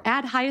Ritual or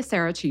add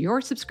Hyacera to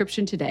your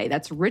subscription today.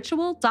 That's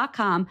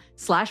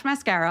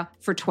ritual.com/mascara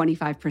for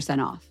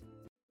 25% off.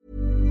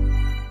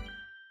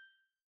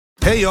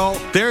 Hey y'all,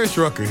 Darius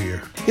Rucker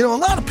here. You know, a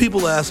lot of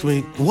people ask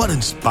me, what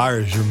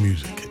inspires your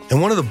music?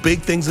 And one of the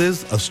big things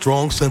is a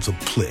strong sense of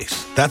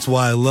place. That's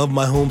why I love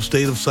my home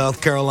state of South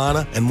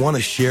Carolina and want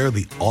to share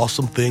the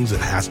awesome things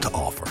it has to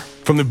offer.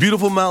 From the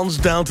beautiful mountains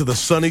down to the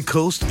sunny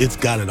coast, it's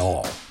got it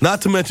all.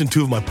 Not to mention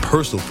two of my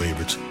personal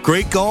favorites,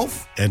 great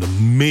golf and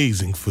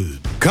amazing food.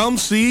 Come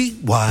see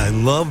why I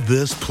love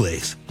this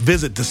place.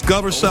 Visit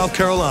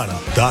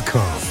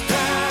discoversouthcarolina.com.